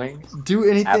Return Wings? Do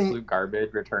anything. Absolute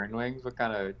garbage Return Wings? What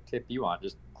kind of tip do you want?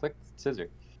 Just click scissor.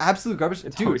 Absolute garbage?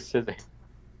 It's dude, always scissor.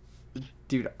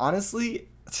 Dude, honestly,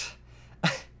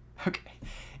 okay.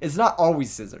 It's not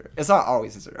always scissor. It's not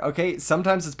always scissor, okay?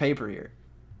 Sometimes it's paper here.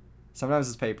 Sometimes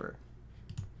it's paper.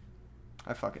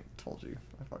 I fucking told you.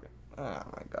 Oh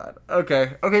my god.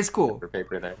 Okay, it's cool. Never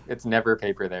paper there. It's never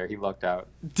paper there. He lucked out.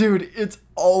 Dude, it's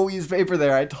always paper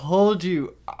there. I told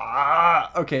you.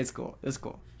 Okay, it's cool. It's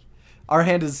cool. Our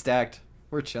hand is stacked.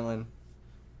 We're chilling.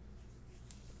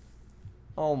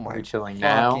 Oh my chilling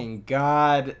fucking now?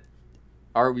 god.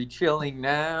 Are we chilling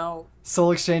now?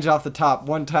 Soul Exchange off the top.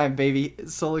 One time, baby.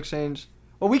 Soul Exchange.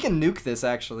 Well, we can nuke this,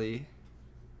 actually.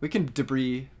 We can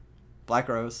debris Black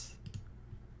Rose.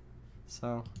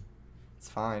 So, it's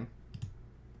fine.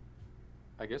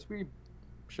 I guess we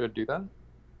should do that.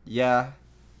 Yeah.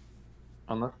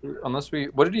 Unless we...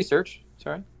 What did he search?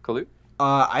 Sorry? Kalut?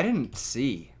 I didn't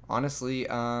see. Honestly,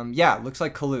 yeah, looks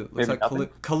like Kalut. Looks like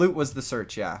Kalut was the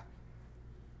search, yeah.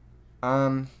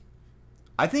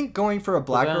 I think going for a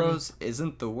Black Rose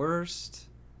isn't the worst.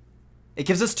 It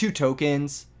gives us 2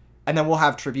 tokens, and then we'll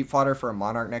have Tribute Fodder for a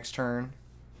Monarch next turn.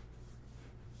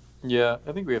 Yeah,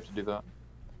 I think we have to do that.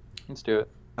 Let's do it.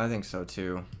 I think so,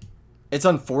 too. It's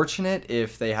unfortunate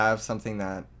if they have something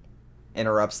that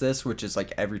interrupts this, which is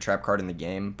like every trap card in the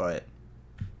game, but...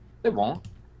 They won't.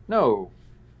 No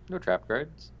trap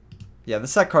cards. Yeah, the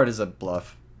set card is a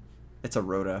bluff. It's a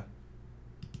Rhoda.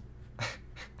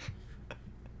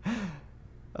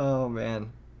 Oh,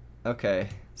 man. Okay.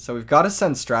 So we've got to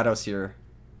send Stratos here,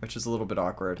 which is a little bit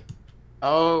awkward.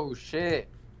 Oh, shit.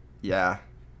 Yeah.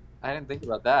 I didn't think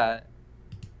about that.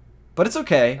 But it's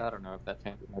okay. I don't know if that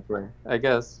changes my play. I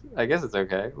guess it's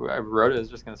okay. Rhoda is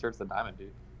just going to search the Diamond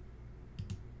Dude.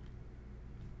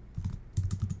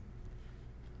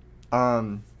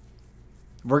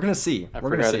 We're going to see. I We're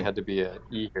going to forgot see. it had to be an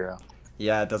E hero.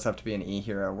 Yeah, it does have to be an E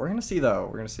hero. We're going to see, though.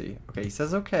 We're going to see. Okay, he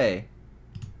says okay.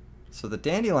 So the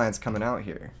Dandelion's coming out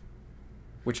here.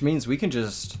 Which means we can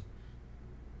just...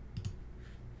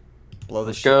 blow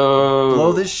this shit.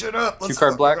 Blow this shit up. Let's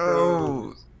 2-card Black go.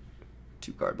 Rose.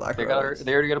 2-card Black They Rose.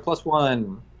 they already got a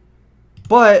 +1.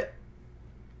 But...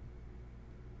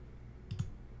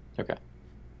 Okay.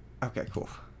 Okay, cool.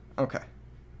 Okay.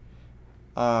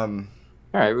 Alright,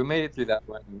 we made it through that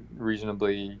one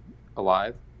reasonably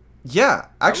alive. Yeah,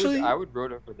 actually... I would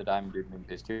Rhoda for the Diamond Dude in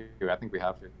phase 2. I think we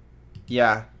have to.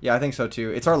 Yeah, I think so too.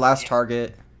 It's our last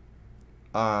target.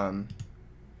 We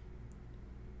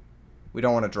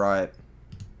don't want to draw it.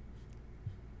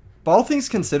 But all things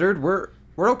considered, we're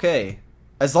okay.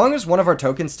 As long as one of our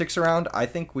tokens sticks around, I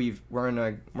think we're in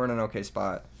an okay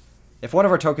spot. If one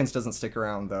of our tokens doesn't stick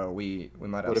around, though, we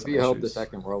might have What if some you held the issues.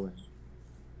 second whirlwind?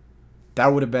 That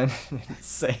would have been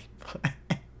insane.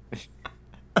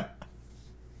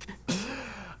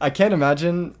 I can't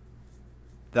imagine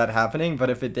that happening, but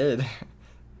if it did,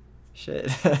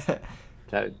 shit.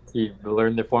 You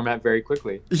learned the format very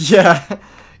quickly. Yeah,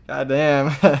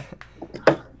 goddamn.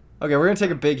 Okay, we're gonna take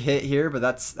a big hit here, but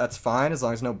that's fine as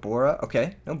long as no Bora.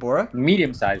 Okay, no Bora.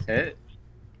 Medium-sized hit.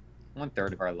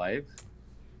 1/3 of our life.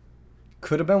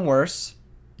 Could have been worse.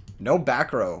 No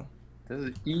back row. This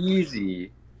is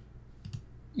easy.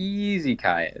 Easy,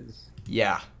 Kayas.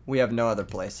 Yeah, we have no other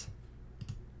place.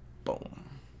 Boom.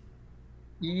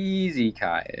 Easy,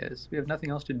 Caius. We have nothing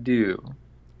else to do. We might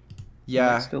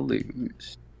Yeah. still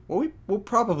lose. Well, we'll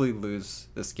probably lose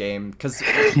this game because they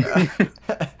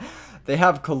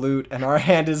have Kalut and our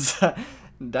hand is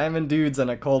Diamond Dudes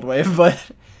and a Cold Wave,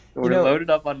 but We're loaded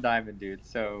up on Diamond Dude,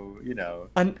 so, you know.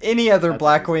 Any other That's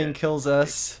Blackwing good. kills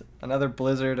us. Another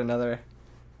Blizzard, another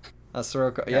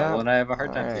Sirocco. Yeah, well, and I have a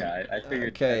hard time. Alright. Yeah, I figured.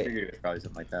 Okay. I figured it was probably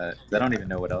something like that. I don't even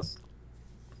know what else.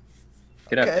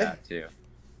 Could have that too.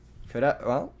 Could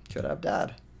have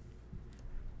Dad.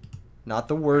 Not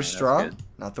the worst Alright, draw. that's good.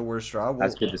 Not the worst draw.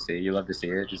 That's good to see. You love to see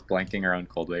it. Just blanking our own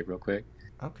Cold Wave real quick.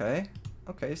 Okay.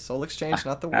 Soul Exchange,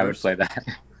 not the worst. I would play that.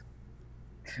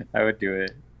 I would do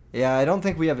it. Yeah, I don't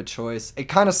think we have a choice. It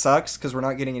kind of sucks because we're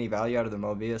not getting any value out of the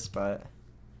Mobius, but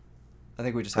I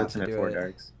think we just have Puts him to at do 4 it.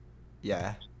 darks.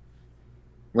 Yeah.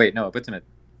 Wait, no, it puts him at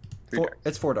 3 darks.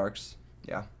 It's 4 darks.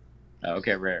 Yeah. Oh,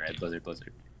 okay, rare. Blizzard.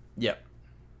 Yep.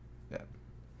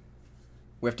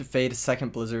 We have to fade a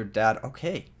second Blizzard, Dad.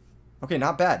 Okay,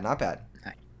 not bad.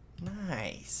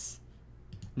 Nice.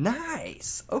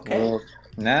 Okay. Well,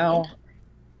 now,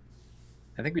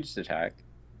 I think we just attack.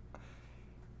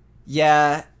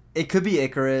 Yeah, it could be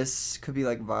Icarus. Could be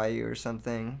like Vayu or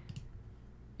something.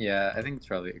 Yeah, I think it's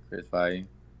probably Icarus value.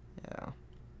 Yeah.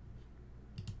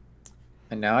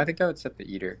 And now I think I would set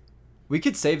the Eater. We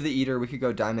could save the Eater. We could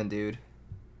go Diamond Dude.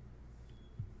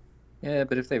 Yeah,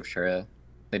 but if they have Shura,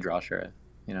 they draw Shura,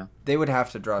 you know? They would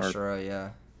have to draw Shura,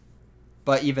 yeah.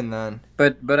 But even then.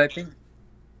 But I think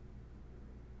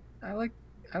I like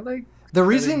The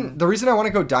reason I want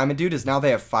to go Diamond Dude is now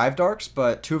they have 5 darks,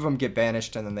 but 2 of them get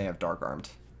banished and then they have Dark Armed.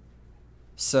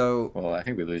 So well, I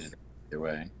think we lose either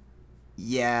way.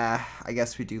 yeah, I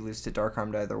guess we do lose to Dark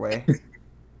Armed either way.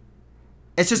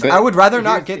 It's just But I would rather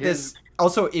not here's- get this.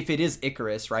 Also, if it is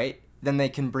Icarus, right? Then they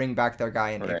can bring back their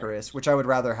guy in Right. Icarus, which I would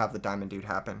rather have the Diamond Dude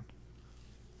happen.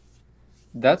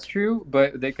 That's true,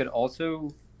 but they could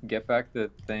also get back the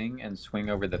thing and swing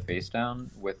over the face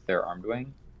down with their armed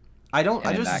wing. I don't. And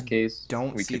I in just that case,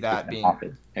 don't we see could that keep being. them off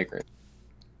it. Icarus.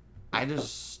 I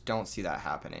just don't see that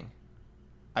happening.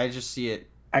 I just see it.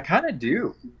 I kind of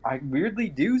do. I weirdly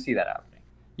do see that happening.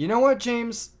 You know what,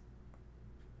 James?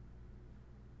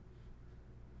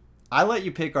 I let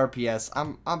you pick RPS.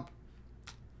 I'm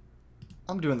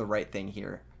doing the right thing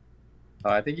here.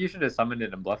 I think you should have summoned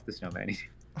it and bluffed the snowman.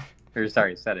 Or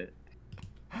sorry, set it.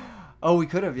 Oh, we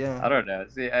could have, yeah. I don't know.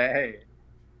 See, hey.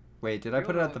 Wait, did I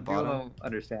put it at the People bottom? don't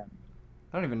understand.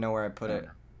 I don't even know where I put I it. don't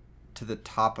know. To the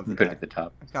top of the You put it deck. at the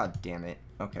top. God damn it.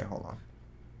 Okay, hold on.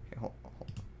 Okay, hold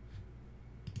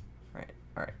on.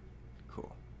 Alright,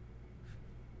 cool.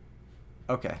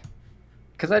 Okay.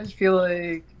 Because I just feel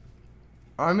like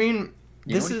I mean,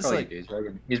 you know this what is probably like...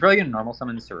 do? He's probably gonna normal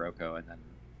summon Sirocco and then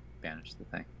banish the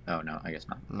thing. Oh no, I guess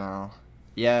not. No.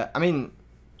 Yeah, I mean...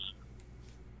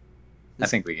 I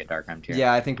think we get Dark Armed here.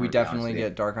 Yeah, I think we to be definitely honest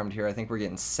with get Dark Armed here. I think we're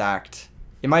getting sacked.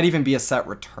 It might even be a set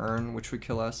return, which would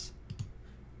kill us.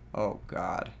 Oh,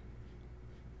 God.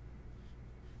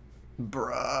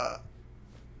 Bruh.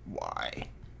 Why? you.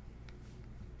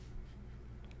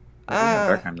 It doesn't have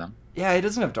Dark Armed though. Yeah, it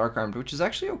doesn't have Dark Armed, which is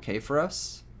actually okay for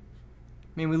us.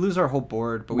 I mean, we lose our whole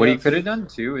board, but What he could have done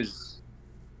too is,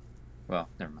 well,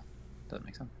 never mind. Doesn't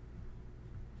make sense.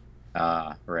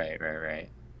 Right.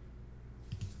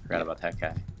 Forgot about that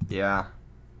guy. Yeah.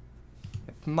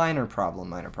 Minor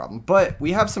problem. But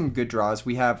we have some good draws.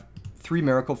 We have 3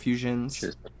 Miracle Fusions.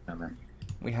 Cheers, snowman.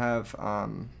 We have,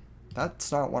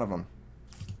 that's not one of them.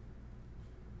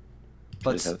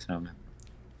 Cheers, snowman.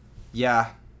 Yeah,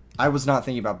 I was not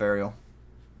thinking about Burial.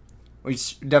 We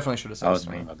definitely should have said I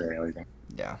wasn't Snowman. thinking about Burial either.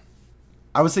 Yeah.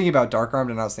 I was thinking about Dark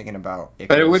Armed and I was thinking about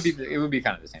Icarus. But it would be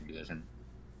kind of the same position,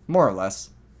 more or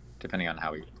less. depending on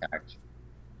how we attacked.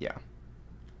 Yeah.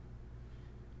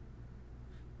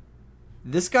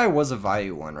 This guy was a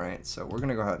Vayu one, right? So we're going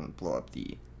to go ahead and blow up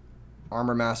the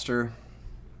Armor Master.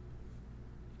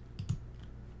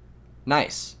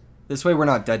 Nice. This way we're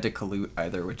not dead to Kalut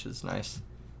either, which is nice.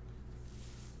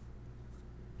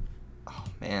 Oh,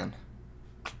 man.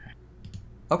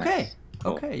 Okay. Nice.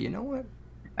 Cool. Okay, you know what?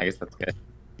 I guess that's good.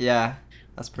 Yeah,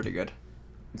 that's pretty good.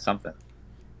 It's something.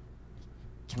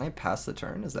 Can I pass the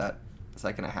turn? Is that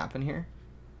going to happen here?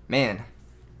 Man.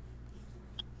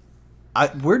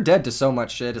 We're dead to so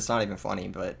much shit, it's not even funny,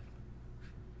 but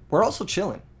we're also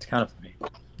chilling. It's kind of funny.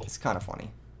 It's kind of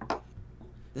funny.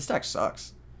 This deck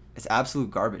sucks. It's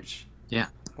absolute garbage. Yeah.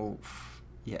 Oof.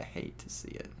 Yeah, hate to see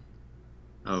it.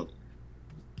 Oh.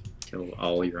 Kill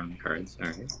all your own cards. All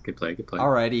right. Good play.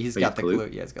 Alrighty, he's Wait, got the Galut?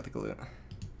 Galut. Yeah, he's got the Galut.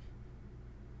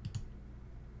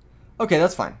 Okay,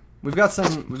 that's fine. We've got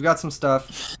some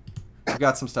stuff. We've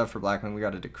got some stuff for Blackwing. We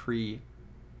got a decree.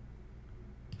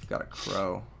 We've got a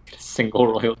crow. Single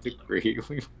royal decree.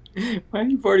 Why are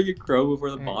you boarding a crow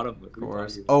before the bottom? Of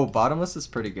course. Oh, bottomless is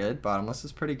pretty good. Bottomless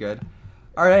is pretty good.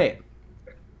 All right.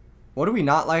 What do we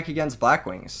not like against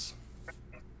Blackwings?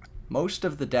 Most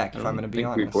of the deck, if I'm going to be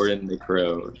honest. We board in the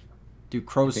crow. Dude,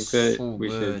 crow's so we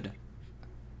good. should...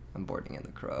 I'm boarding in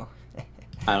the crow.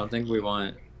 I don't think we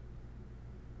want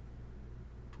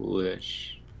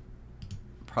foolish.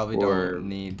 Probably don't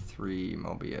need 3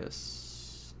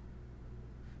 Mobius.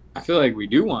 I feel like we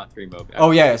do want 3 Mobius.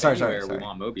 Oh yeah, sorry. We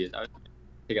want Mobius. I would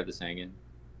take out the Sangan.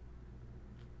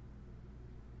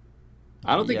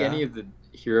 I don't think any of the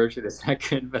heroes should is that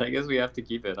good, but I guess we have to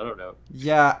keep it. I don't know.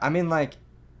 Yeah, I mean, like,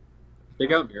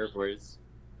 take out Mirror Force.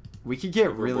 We could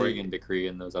get really in Decree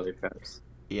and those other traps.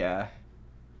 Yeah.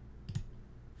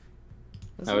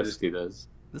 I would just do those.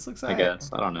 This looks I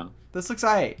guess. I don't know. This looks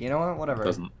alright. You know what? Whatever.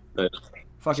 Doesn't. But...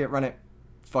 Fuck it, run it.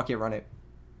 Fuck it, run it.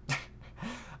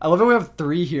 I love that we have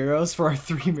 3 heroes for our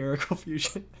 3 Miracle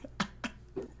Fusion.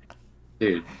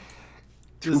 Dude.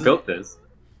 Who built this?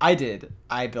 I did.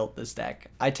 I built this deck.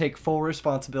 I take full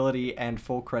responsibility and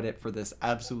full credit for this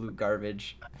absolute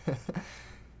garbage.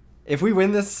 If we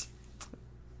win this,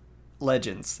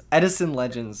 legends. Edison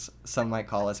legends, some might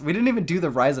call us. We didn't even do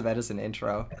the Rise of Edison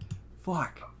intro.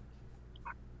 Fuck.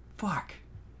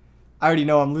 I already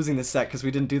know I'm losing this set because we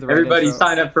didn't do the right Everybody intro.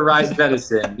 sign up for Rise of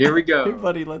Edison. Here we go.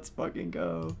 Everybody, let's fucking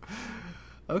go.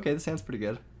 Okay, this hand's pretty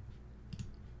good.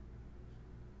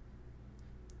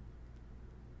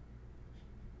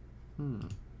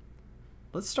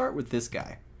 Let's start with this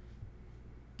guy.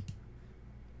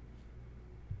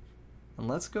 And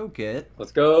let's go get...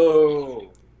 Let's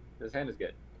go. This hand is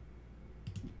good.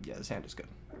 Yeah, this hand is good.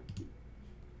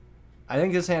 I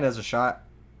think this hand has a shot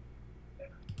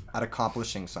at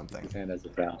accomplishing something. This hand has a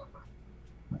foul.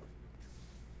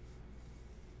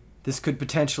 This could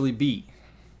potentially be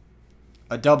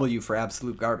a W for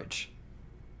absolute garbage.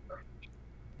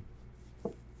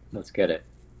 Let's get it.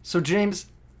 So James,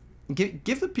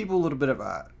 give the people a little bit of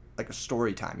a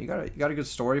story time. You got a good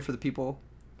story for the people?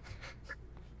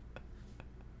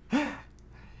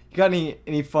 You got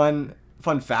any fun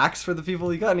facts for the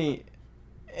people? You got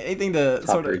anything to Top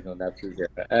sort of... regional, that's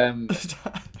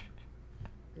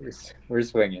we're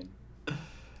swinging.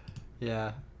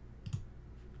 Yeah.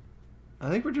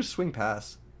 I think we're just swing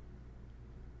pass.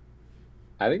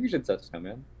 I think we should set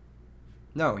Snowman.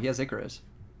 No, he has Icarus.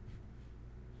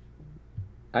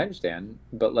 I understand,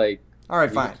 but like, all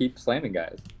right, we fine. Keep slamming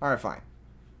guys. All right, fine.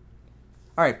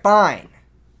 All right, fine.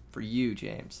 For you,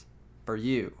 James. For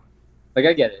you. Like,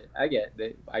 I get it. I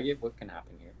get what can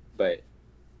happen here, but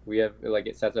we have like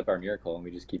it sets up our miracle, and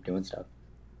we just keep doing stuff.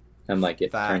 And like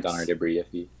it turns on our debris if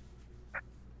he.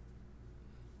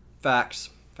 Facts.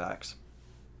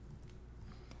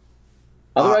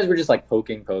 Otherwise, we're just like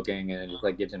poking, and it just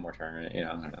like gives him more turn. You know,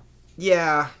 I don't know.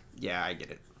 Yeah, I get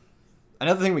it.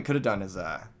 Another thing we could have done is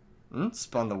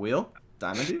spun the wheel,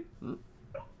 Diamond Dude.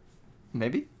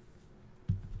 Maybe.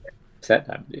 Set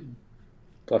Diamond Dude.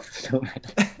 Bluff the Snowman.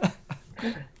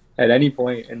 At any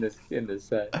point in this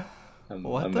set, I'm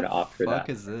gonna opt for that. What the fuck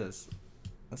is this?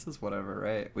 This is whatever,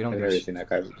 right? We don't. I've never seen that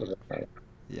card before.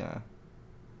 Yeah.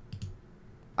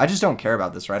 I just don't care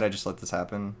about this, right? I just let this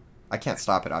happen. I can't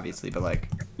stop it, obviously, but like...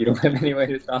 You don't have any way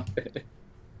to stop it.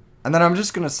 And then I'm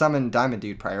just going to summon Diamond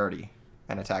Dude priority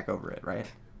and attack over it, right?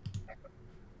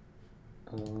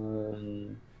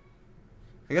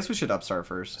 I guess we should upstart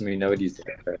first. I mean, nobody's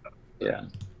there. Yeah.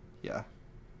 Yeah.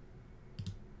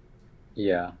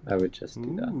 Yeah, I would just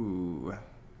do that. Ooh.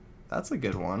 That's a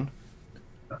good one.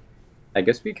 I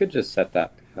guess we could just set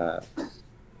that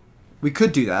We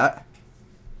could do that.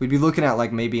 We'd be looking at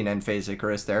like maybe an end phase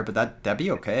Icarus there, but that'd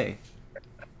be okay.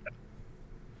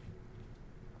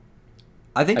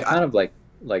 I think I kind of like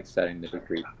setting the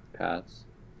decree paths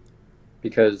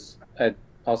because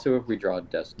also if we draw a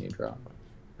Destiny draw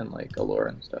and like Allure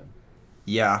and stuff.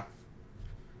 Yeah.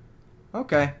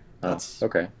 Okay. That's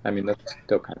okay. I mean that's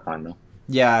still kind of fun though.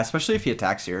 Yeah, especially if he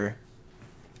attacks here.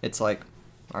 It's like,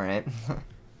 all right.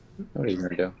 What are you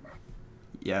gonna do?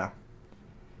 Yeah.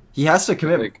 He has to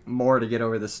commit more to get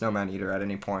over the Snowman Eater at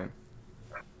any point.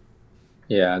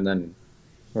 Yeah, and then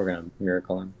we're gonna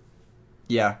miracle him.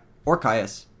 Yeah, or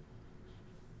Caius.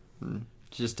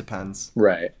 Just depends.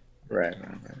 Right.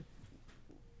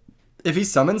 If he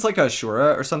summons like a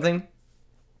Shura or something,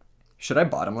 should I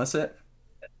bottomless it?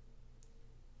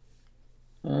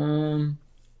 I'm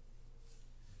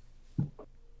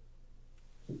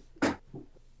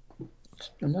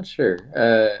not sure.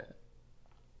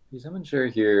 I'm unsure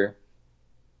here.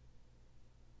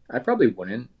 I probably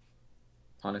wouldn't,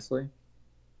 honestly.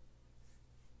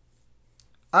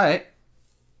 All right.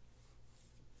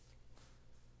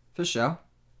 For sure.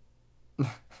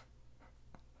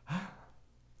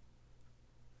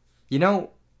 You know,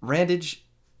 Randage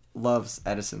loves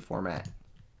Edison format.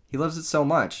 He loves it so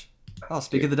much. Oh,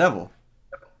 speak of the devil.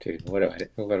 Dude, what am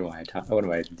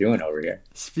I doing over here?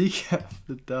 Speak of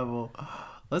the devil.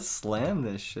 Let's slam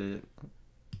this shit.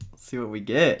 Let's see what we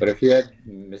get. But if you had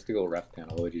mystical ref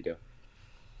panel, what would you do?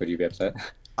 Would you be upset?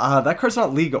 That card's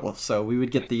not legal, so we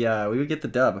would get the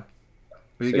dub.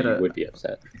 You would be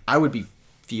upset. I would be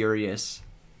furious.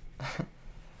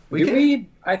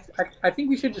 I think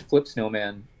we should just flip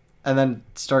Snowman. And then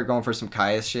start going for some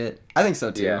Caius shit. I think so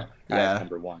too. Yeah. Caius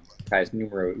number 1. Caius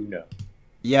numero uno.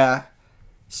 Yeah.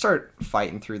 Start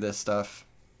fighting through this stuff.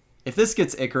 If this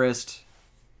gets Icarus,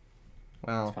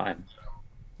 well, it's fine.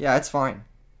 Yeah, it's fine.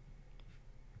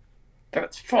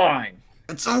 That's fine.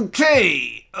 It's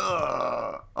okay.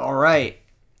 All right.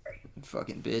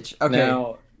 Fucking bitch. Okay.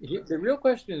 Now, the real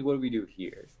question is, what do we do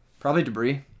here? Probably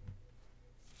debris.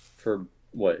 For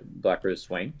what? Black Rose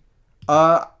Swing?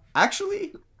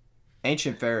 Actually,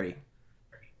 Ancient Fairy.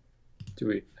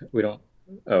 We don't.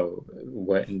 Oh,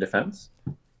 what, in defense?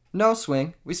 No,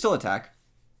 swing. We still attack.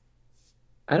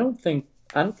 I don't think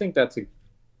that's a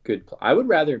good. I would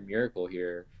rather Miracle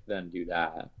here than do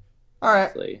that. All right.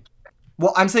 Honestly.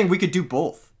 Well, I'm saying we could do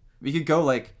both. We could go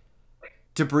like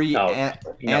debris and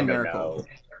Miracle.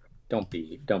 No. Don't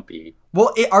be.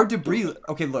 Well, our debris.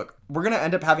 Okay, look, we're gonna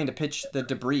end up having to pitch the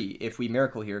debris if we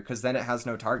Miracle here, because then it has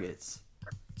no targets.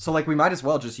 So like, we might as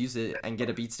well just use it and get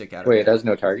a beat stick out of it. Wait, it has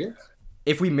no targets?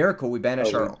 If we Miracle, we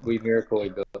banish our. We Miracle. We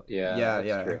build. Yeah.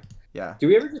 Yeah. Do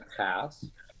we ever just pass?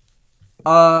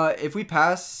 If we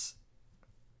pass,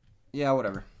 yeah,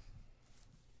 whatever.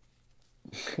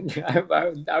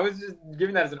 I was just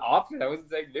giving that as an option. I wasn't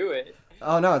saying do it.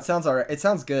 Oh no, it sounds alright. It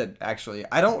sounds good, actually.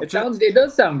 I don't. It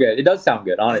does sound good. It does sound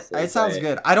good, honestly. It sounds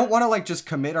good. I don't want to like just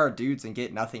commit our dudes and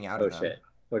get nothing out of them. Oh shit!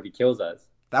 What if he kills us?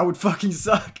 That would fucking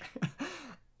suck.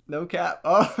 No cap.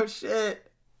 Oh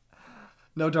shit.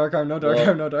 No dark arm. No dark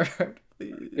arm. No dark arm.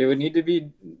 Please. It would need to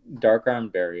be Dark Arm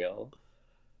Burial.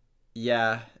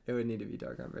 Yeah, it would need to be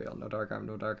Dark Arm Burial. No dark arm.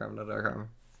 No dark arm. No dark arm.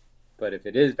 But if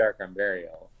it is Dark Arm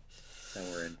Burial, then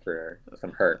we're in for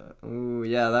some hurt. Ooh,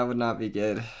 yeah, that would not be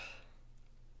good.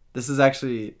 This is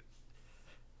actually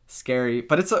scary,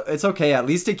 but it's okay. At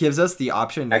least it gives us the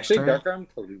option next turn. Dark Arm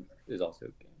Kalute is also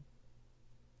game.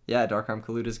 Yeah, Dark Arm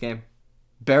Kalute is game.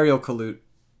 Burial Kalute.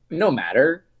 No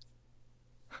matter.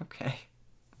 Okay.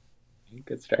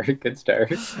 Good start.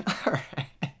 All right.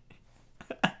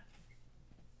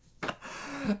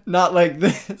 Not like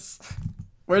this.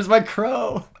 Where's my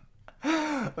crow?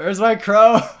 Where's my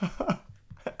crow?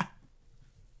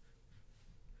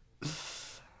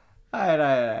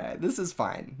 Alright. This is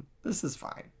fine. This is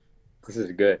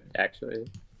good, actually.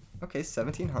 Okay,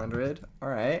 1700.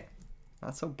 Alright.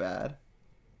 Not so bad.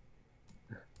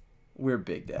 We're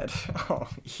big dead. Oh,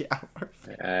 yeah.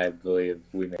 I believe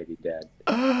we may be dead.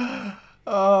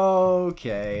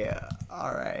 Okay.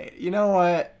 Alright. You know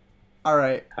what?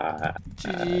 Alright. Okay.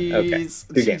 GG's.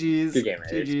 Good game. Good game,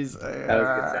 Raiders. GG's. That was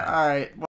a good sound. Alright.